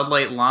Bud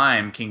Light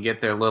Lime can get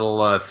their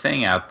little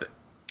thing out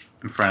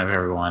in front of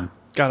everyone.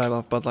 God, I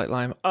love Bud Light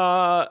Lime.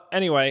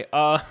 Anyway.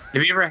 Have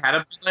you ever had a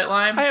Bud Light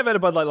Lime? I have had a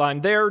Bud Light Lime.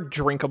 They're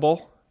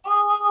drinkable.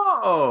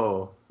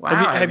 Oh,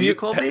 wow. Have you,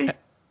 Colby?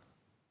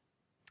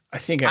 I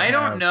think I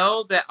don't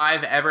know that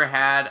I've ever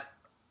had.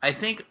 I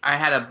think I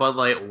had a Bud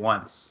Light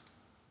once.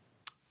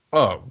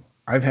 Oh,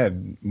 I've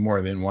had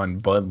more than one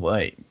Bud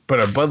Light, but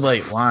a Bud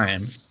Light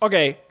Lime.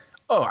 Okay.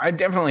 Oh, I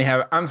definitely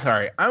have. I'm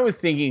sorry. I was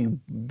thinking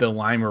the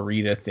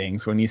Lime-A-Rita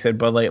things when you said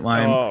Bud Light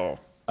Lime. Oh.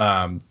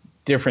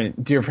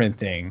 Different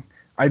thing.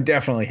 I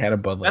definitely had a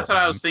Bud Light. That's what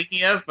I was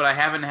thinking of, but I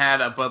haven't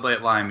had a Bud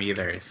Light Lime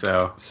either.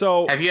 So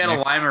have you had a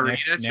Lime-A-Rita,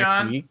 Sean?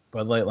 Next week,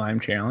 Bud Light Lime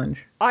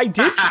challenge. I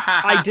did.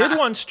 I did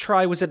once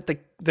try. Was it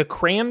the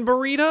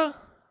Cran-Burrita?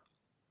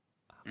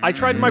 I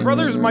tried. My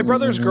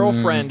brother's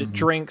girlfriend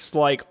drinks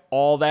like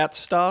all that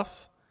stuff.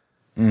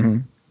 Mm-hmm.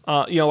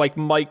 Like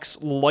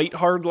Mike's Light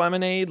Hard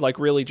Lemonade, like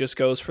really just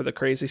goes for the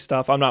crazy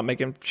stuff.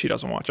 She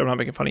doesn't watch. I'm not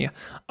making fun of you.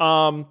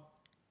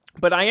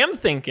 But I am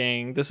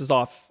thinking, this is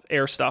off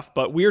air stuff,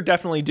 but we're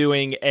definitely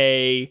doing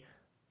a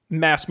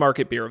mass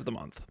market beer of the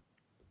month.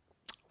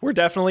 We're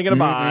definitely going to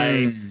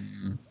buy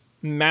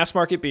mass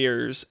market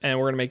beers, and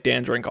we're going to make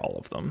Dan drink all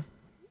of them.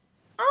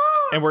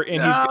 And he's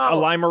a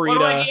Lime-A-Rita.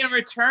 What do I get in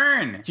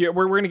return? Yeah,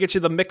 we're going to get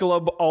you the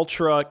Michelob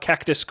Ultra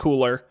Cactus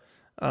Cooler,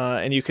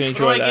 and you can enjoy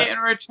that. What do I get in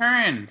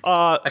return?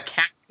 A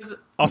cactus?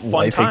 A fun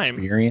life time.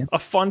 Experience. A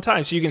fun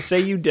time, so you can say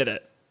you did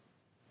it.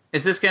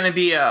 Is this going to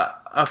be a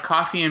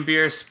coffee and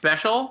beer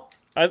special?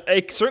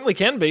 It certainly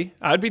can be.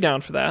 I'd be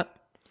down for that.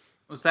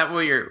 Was that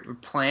what you're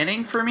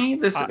planning for me?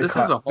 This is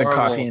a horrible... The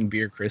coffee and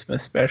beer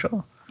Christmas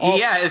special?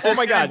 Yeah, is this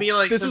going to be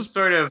like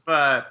sort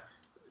of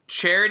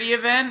charity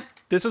event?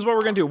 This is what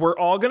we're going to do. We're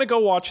all going to go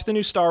watch the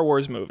new Star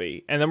Wars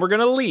movie, and then we're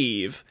going to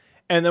leave,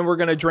 and then we're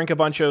going to drink a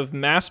bunch of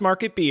mass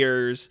market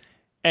beers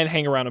and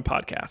hang around and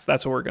podcast.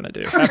 That's what we're going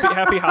to do.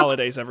 Happy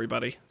holidays,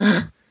 everybody.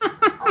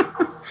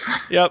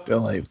 Yep.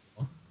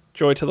 Delightful.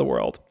 Joy to the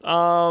world.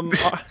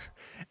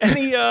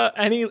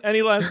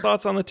 Any last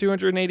thoughts on the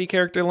 280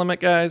 character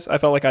limit, guys? I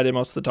felt like I did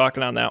most of the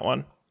talking on that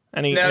one.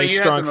 Any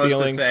strong have the most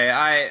feelings? To say.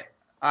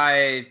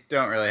 I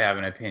don't really have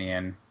an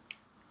opinion.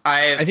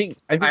 I think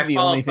I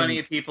follow plenty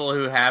of people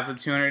who have the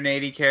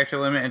 280 character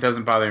limit. It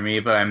doesn't bother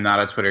me, but I'm not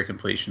a Twitter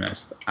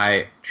completionist.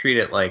 I treat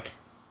it like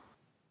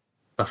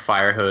the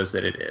fire hose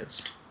that it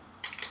is.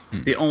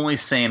 The only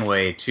sane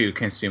way to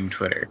consume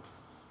Twitter.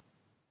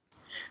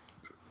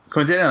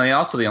 Coincidentally,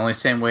 also the only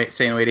sane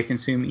way to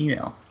consume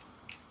email.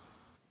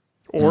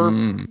 Or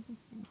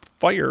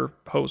fire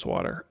hose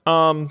water.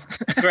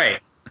 That's right.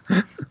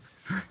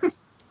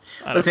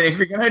 Listen, if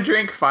you're going to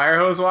drink fire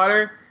hose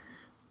water,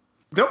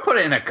 don't put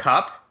it in a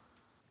cup.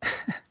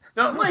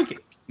 Don't,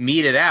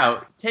 meet it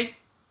out.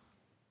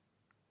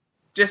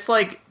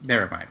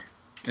 Never mind.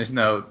 There's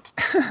no...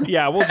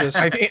 Yeah, we'll just...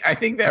 I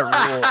think that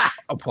rule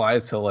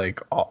applies to,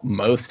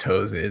 most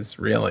hoses,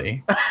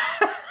 really.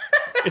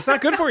 It's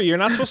not good for you. You're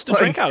not supposed to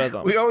drink out of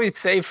them. We always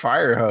say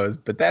fire hose,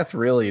 but that's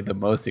really the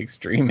most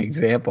extreme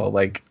example.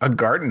 Like, a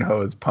garden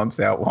hose pumps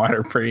out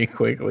water pretty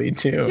quickly,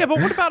 too. Yeah,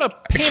 but what about a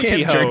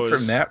panty hose? Drink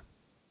from that.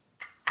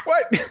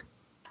 What?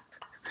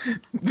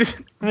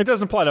 And it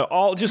doesn't apply to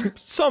all, just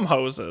some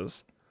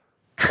hoses.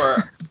 Or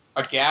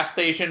a gas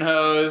station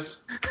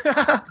hose.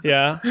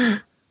 Yeah.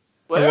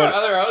 There are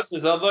other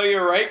hoses, although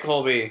you're right,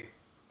 Colby.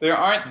 There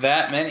aren't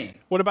that many.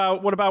 What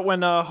about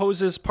when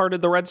hoses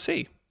parted the Red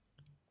Sea?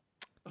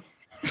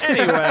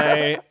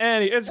 Anyway,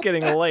 it's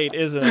getting late,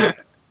 isn't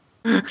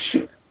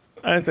it?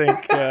 I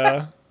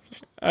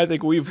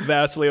think we've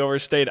vastly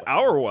overstayed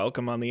our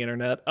welcome on the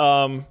internet.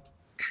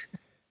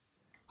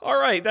 All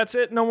right, that's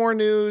it. No more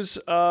news.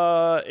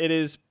 It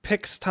is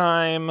Picks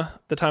time,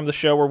 the time of the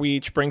show where we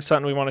each bring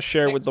something we want to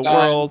share with the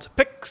world.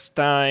 Picks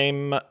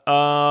time.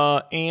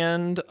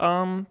 And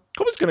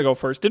Kobe's gonna go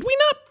first. Did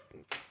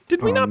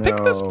we not pick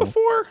this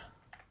before?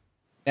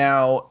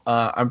 Now,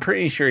 I'm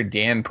pretty sure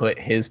Dan put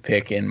his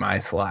pick in my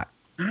slot.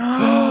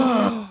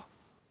 I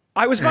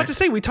was about to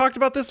say, we talked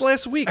about this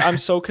last week. I'm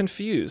so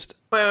confused.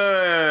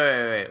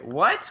 Wait.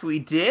 What? We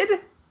did?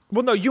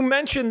 Well, no, you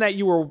mentioned that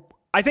you were...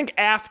 I think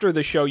after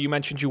the show, you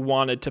mentioned you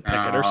wanted to pick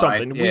it or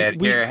something. I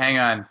did. Here, hang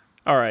on.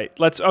 All right,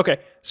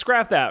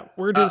 scrap that.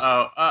 We're just...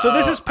 So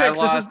this is picks.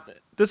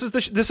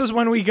 This is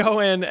when we go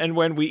in and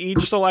when we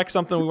each select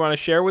something we want to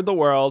share with the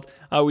world.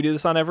 We do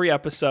this on every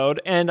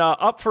episode. And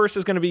up first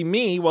is going to be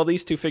me while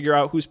these two figure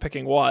out who's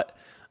picking what.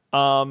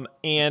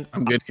 And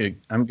I'm good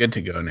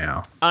to go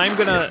now.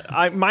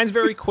 Mine's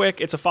very quick.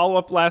 It's a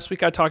follow-up. Last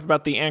week I talked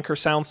about the Anker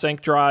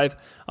SoundSync drive,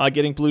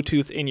 getting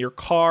Bluetooth in your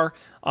car.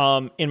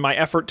 In my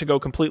effort to go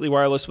completely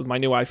wireless with my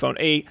new iPhone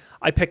 8,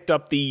 I picked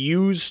up the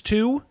Use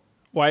 2,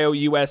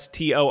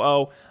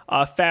 YOUSTOO,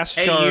 fast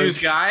charge. Hey, use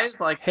guys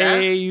like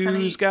that. Hey,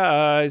 use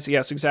guys.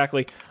 Yes,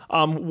 exactly.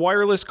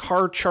 Wireless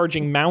car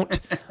charging mount.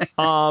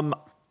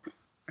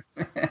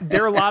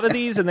 There are a lot of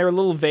these, and they're a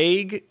little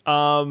vague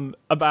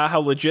about how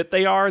legit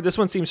they are. This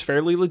one seems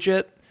fairly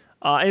legit,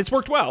 and it's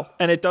worked well.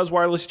 And it does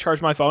wirelessly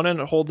charge my phone, and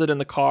it holds it in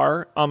the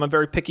car. I'm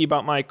very picky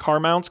about my car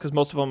mounts because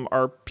most of them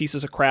are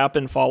pieces of crap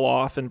and fall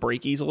off and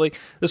break easily.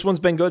 This one's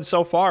been good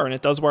so far, and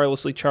it does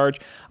wirelessly charge.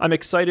 I'm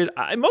excited.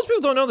 Most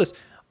people don't know this.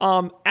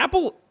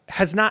 Apple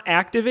has not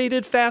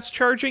activated fast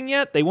charging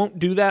yet. They won't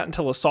do that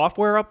until a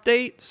software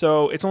update,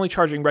 so it's only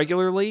charging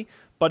regularly.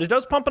 But it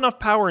does pump enough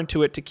power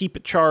into it to keep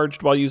it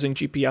charged while using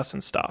GPS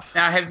and stuff.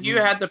 Now, have you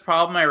had the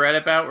problem I read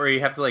about where you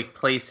have to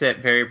place it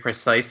very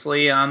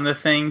precisely on the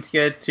thing to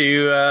get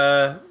to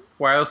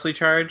wirelessly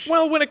charge?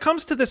 Well, when it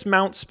comes to this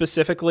mount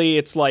specifically,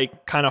 it's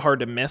kind of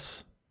hard to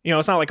miss.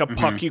 It's not like a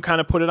puck you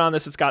kind of put it on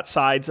this. It's got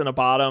sides and a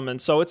bottom,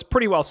 and so it's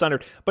pretty well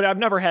centered. But I've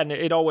never had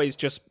it. It always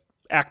just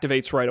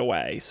activates right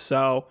away.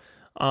 So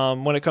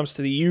when it comes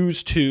to the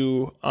Use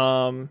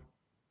 2,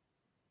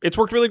 it's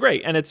worked really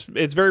great, and it's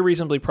very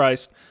reasonably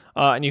priced.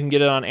 And you can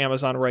get it on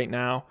Amazon right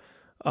now.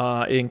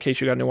 In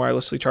case you got a new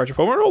wirelessly charging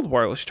phone or an old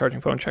wirelessly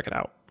charging phone, check it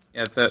out.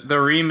 Yeah, the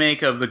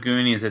remake of the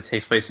Goonies that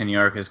takes place in New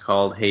York is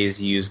called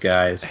Hayes Use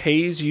Guys.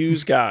 Hayes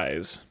Use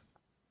Guys.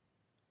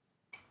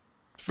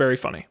 Very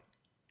funny.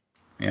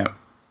 Yep.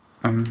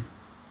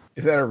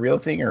 Is that a real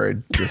thing or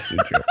just a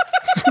joke?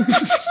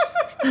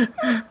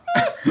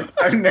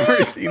 I've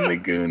never seen the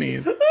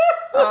Goonies.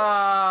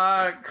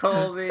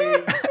 Colby.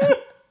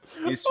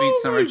 You sweet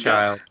summer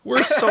child.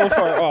 We're so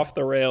far off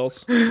the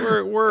rails.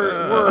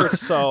 We're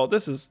so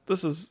this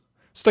is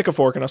stick a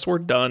fork in us. We're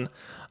done.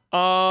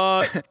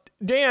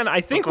 Dan,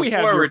 I think we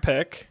have your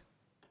pick.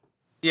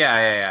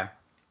 Yeah.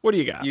 What do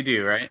you got? You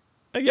do, right?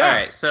 Yeah. All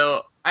right.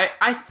 So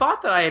I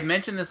thought that I had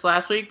mentioned this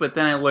last week, but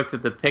then I looked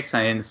at the picks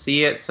and I didn't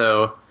see it,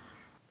 so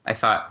I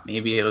thought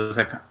maybe it was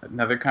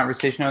another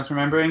conversation I was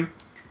remembering.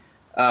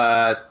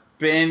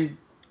 Been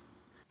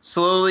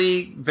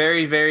slowly,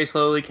 very, very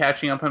slowly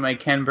catching up on my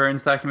Ken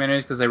Burns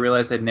documentaries because I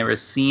realized I'd never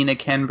seen a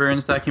Ken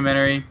Burns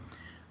documentary.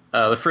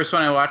 The first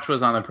one I watched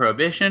was on the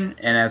Prohibition,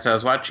 and as I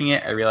was watching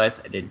it, I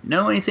realized I didn't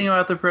know anything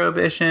about the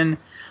Prohibition.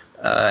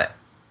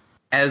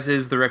 As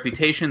is the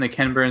reputation, the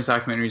Ken Burns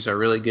documentaries are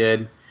really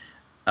good.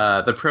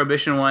 The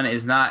Prohibition one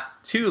is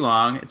not too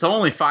long. It's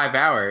only 5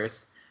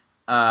 hours.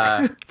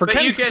 For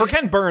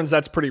Ken Burns,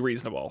 that's pretty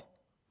reasonable.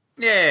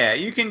 Yeah,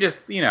 you can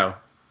just,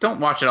 don't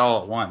watch it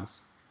all at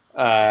once.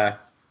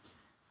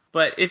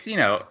 But it's,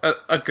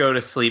 a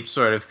go-to-sleep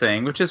sort of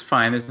thing, which is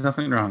fine. There's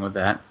nothing wrong with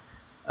that.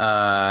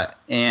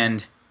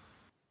 And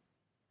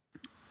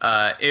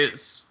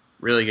it's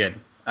really good.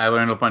 I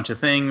learned a bunch of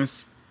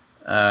things.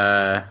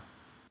 And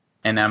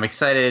I'm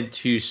excited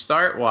to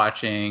start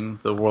watching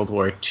the World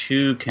War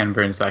II Ken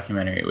Burns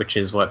documentary, which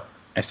is what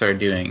I started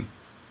doing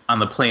on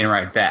the plane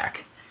ride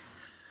back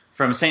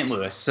from St.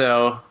 Louis.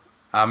 So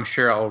I'm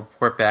sure I'll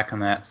report back on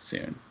that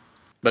soon.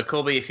 But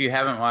Colby, if you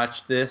haven't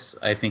watched this,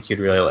 I think you'd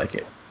really like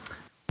it.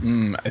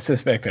 I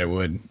suspect I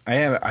would.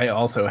 I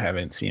also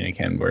haven't seen a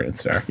Ken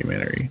Burns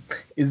documentary.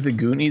 Is the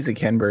Goonies a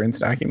Ken Burns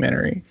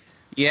documentary?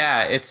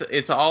 Yeah,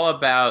 it's all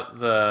about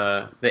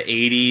the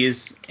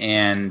 80s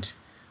and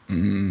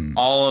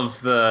all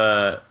of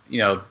the,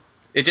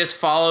 it just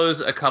follows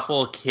a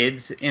couple of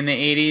kids in the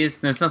 80s.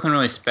 There's nothing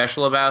really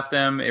special about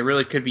them. It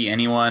really could be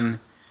anyone.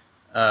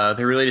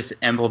 They're really just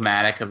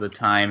emblematic of the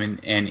time,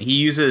 and he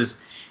uses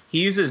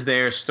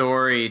their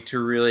story to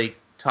really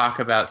talk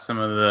about some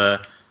of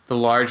the the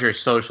larger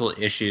social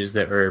issues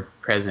that were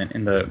present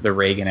in the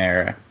Reagan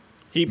era.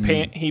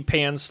 He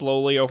pans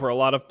slowly over a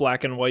lot of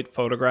black and white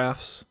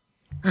photographs.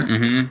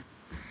 Mm-hmm.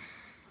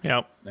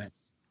 Yep.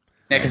 Nice.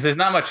 Yeah, because there's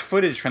not much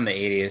footage from the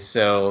 80s,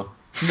 so...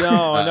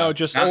 No,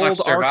 just not old much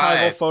archival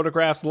survived.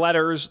 photographs,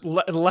 letters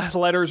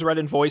read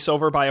in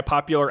voiceover by a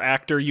popular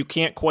actor. You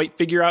can't quite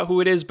figure out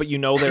who it is, but you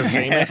know they're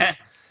famous.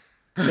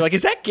 You're like,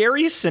 is that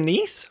Gary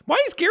Sinise?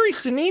 Why is Gary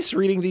Sinise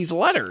reading these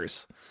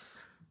letters?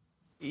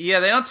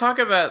 Yeah, they don't talk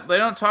about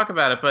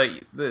it, but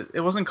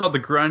it wasn't called the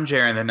grunge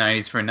era in the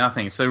 90s for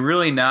nothing. So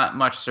really not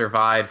much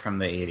survived from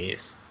the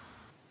 80s.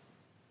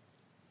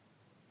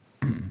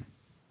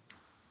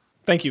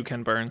 Thank you,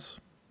 Ken Burns.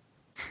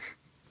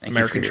 Thank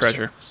American you for your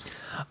treasure. service.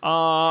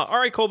 All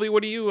right, Colby,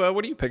 what are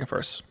you picking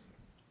first?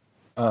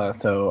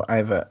 So I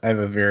have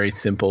a very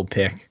simple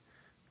pick.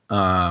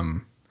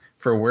 For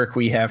work,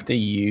 we have to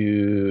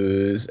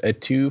use a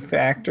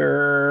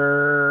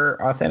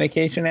 2-factor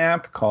authentication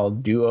app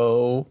called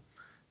Duo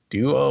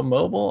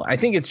Mobile. I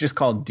think it's just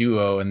called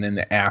Duo, and then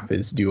the app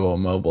is Duo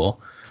Mobile.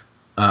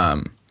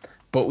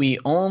 But we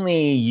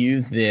only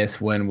use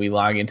this when we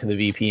log into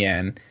the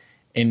VPN,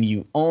 and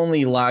you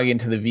only log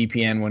into the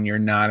VPN when you're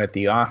not at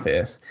the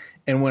office.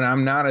 And when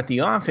I'm not at the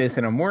office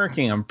and I'm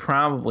working, I'm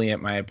probably at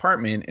my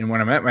apartment. And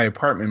when I'm at my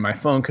apartment, my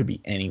phone could be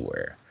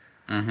anywhere.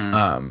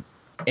 Mm-hmm.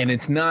 And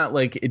it's not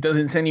like it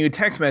doesn't send you a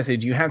text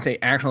message. You have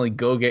to actually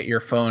go get your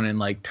phone and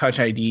like touch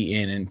ID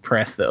in and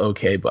press the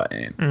OK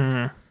button.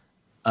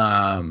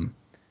 Mm-hmm.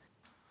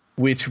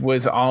 Which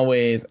was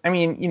always, I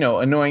mean,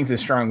 annoying is a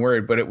strong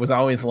word, but it was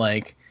always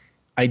like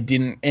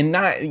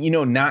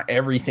not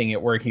everything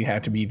at work you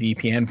have to be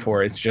VPN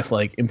for. It's just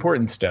like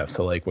important stuff.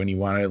 So like when you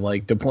want to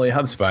like deploy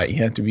HubSpot, you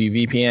have to be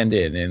VPN'd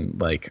in,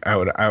 and like I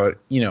would,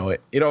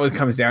 it always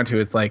comes down to,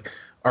 it's like,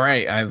 all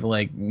right, I've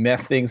like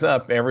messed things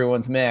up.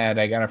 Everyone's mad.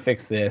 I got to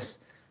fix this.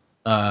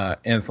 And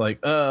it's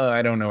like,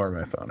 I don't know where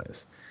my phone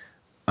is.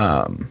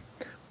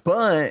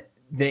 But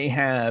they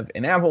have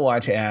an Apple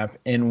Watch app.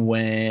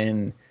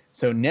 And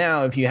so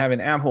now if you have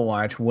an Apple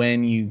Watch,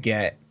 when you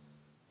get,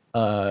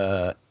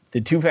 the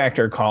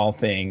 2-factor call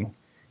thing,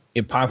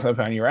 it pops up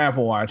on your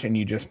Apple Watch and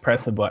you just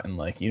press the button.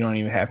 Like you don't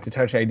even have to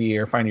touch ID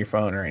or find your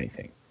phone or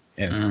anything.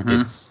 And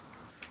it's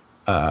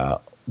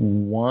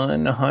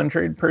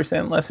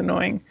 100% less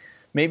annoying.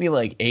 Maybe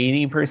like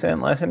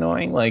 80% less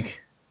annoying.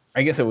 Like,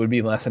 I guess it would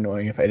be less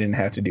annoying if I didn't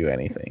have to do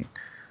anything.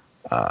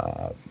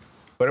 But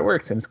it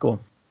works and it's cool.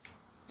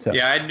 So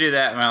Yeah, I had to do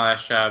that in my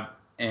last job,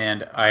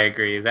 and I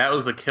agree. That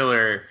was the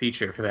killer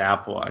feature for the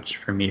Apple Watch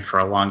for me for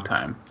a long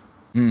time.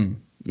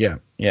 Yeah,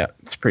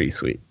 it's pretty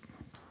sweet.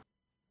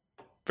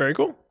 Very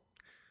cool.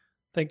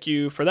 Thank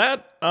you for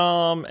that.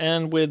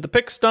 And with the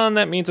picks done,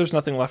 that means there's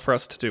nothing left for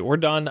us to do. We're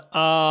done.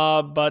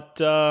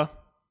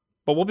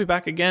 But we'll be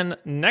back again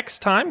next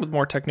time with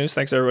more tech news.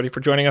 Thanks, everybody, for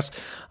joining us.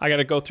 I got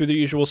to go through the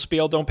usual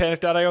spiel.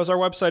 Don'tPanic.io is our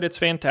website. It's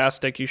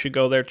fantastic. You should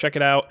go there. Check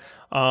it out.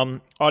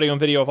 Audio and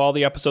video of all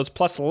the episodes,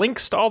 plus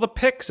links to all the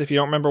picks if you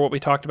don't remember what we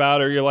talked about,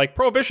 or you're like,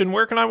 Prohibition,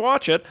 where can I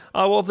watch it?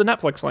 We'll have the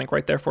Netflix link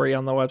right there for you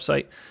on the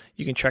website.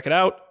 You can check it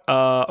out.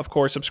 Of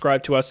course,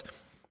 subscribe to us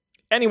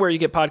anywhere you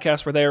get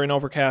podcasts. We're there in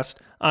Overcast,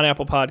 on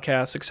Apple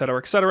Podcasts, etc.,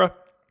 etc.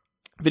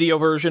 Video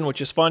version,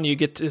 which is fun. You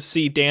get to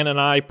see Dan and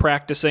I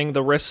practicing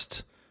the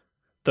wrist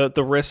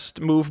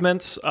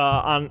movements in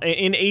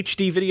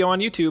HD video on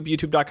YouTube,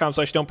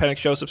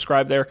 youtube.com/don'tpanicshow.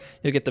 Subscribe there.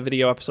 You'll get the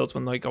video episodes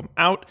when they come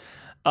out.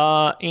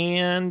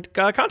 And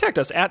contact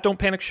us at Don't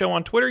Panic Show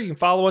on Twitter. You can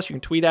follow us. You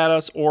can tweet at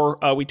us, or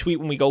we tweet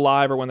when we go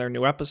live or when there are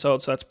new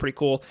episodes. So that's pretty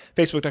cool.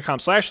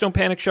 Facebook.com/Don't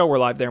Panic Show. We're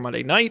live there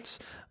Monday nights.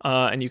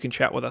 And you can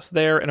chat with us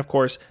there. And of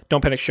course,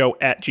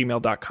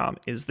 don'tpanicshow@gmail.com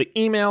is the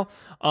email.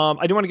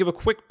 I do want to give a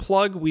quick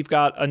plug. We've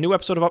got a new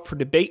episode of Up for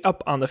Debate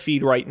up on the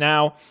feed right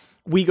now.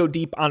 We go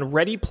deep on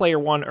Ready Player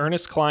One,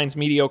 Ernest Cline's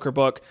mediocre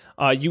book.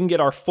 You can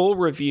get our full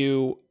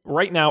review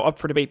right now,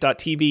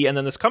 upfordebate.tv. And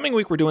then this coming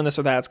week, we're doing This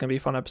or That. It's going to be a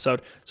fun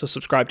episode. So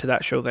subscribe to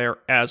that show there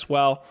as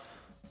well.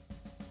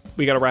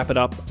 We got to wrap it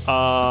up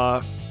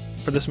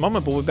for this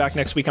moment, but we'll be back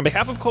next week. On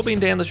behalf of Colby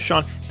and Dan, this is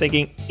Sean,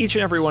 thanking each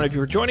and every one of you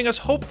for joining us.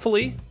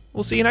 Hopefully,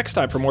 we'll see you next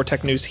time for more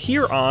tech news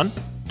here on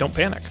Don't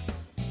Panic.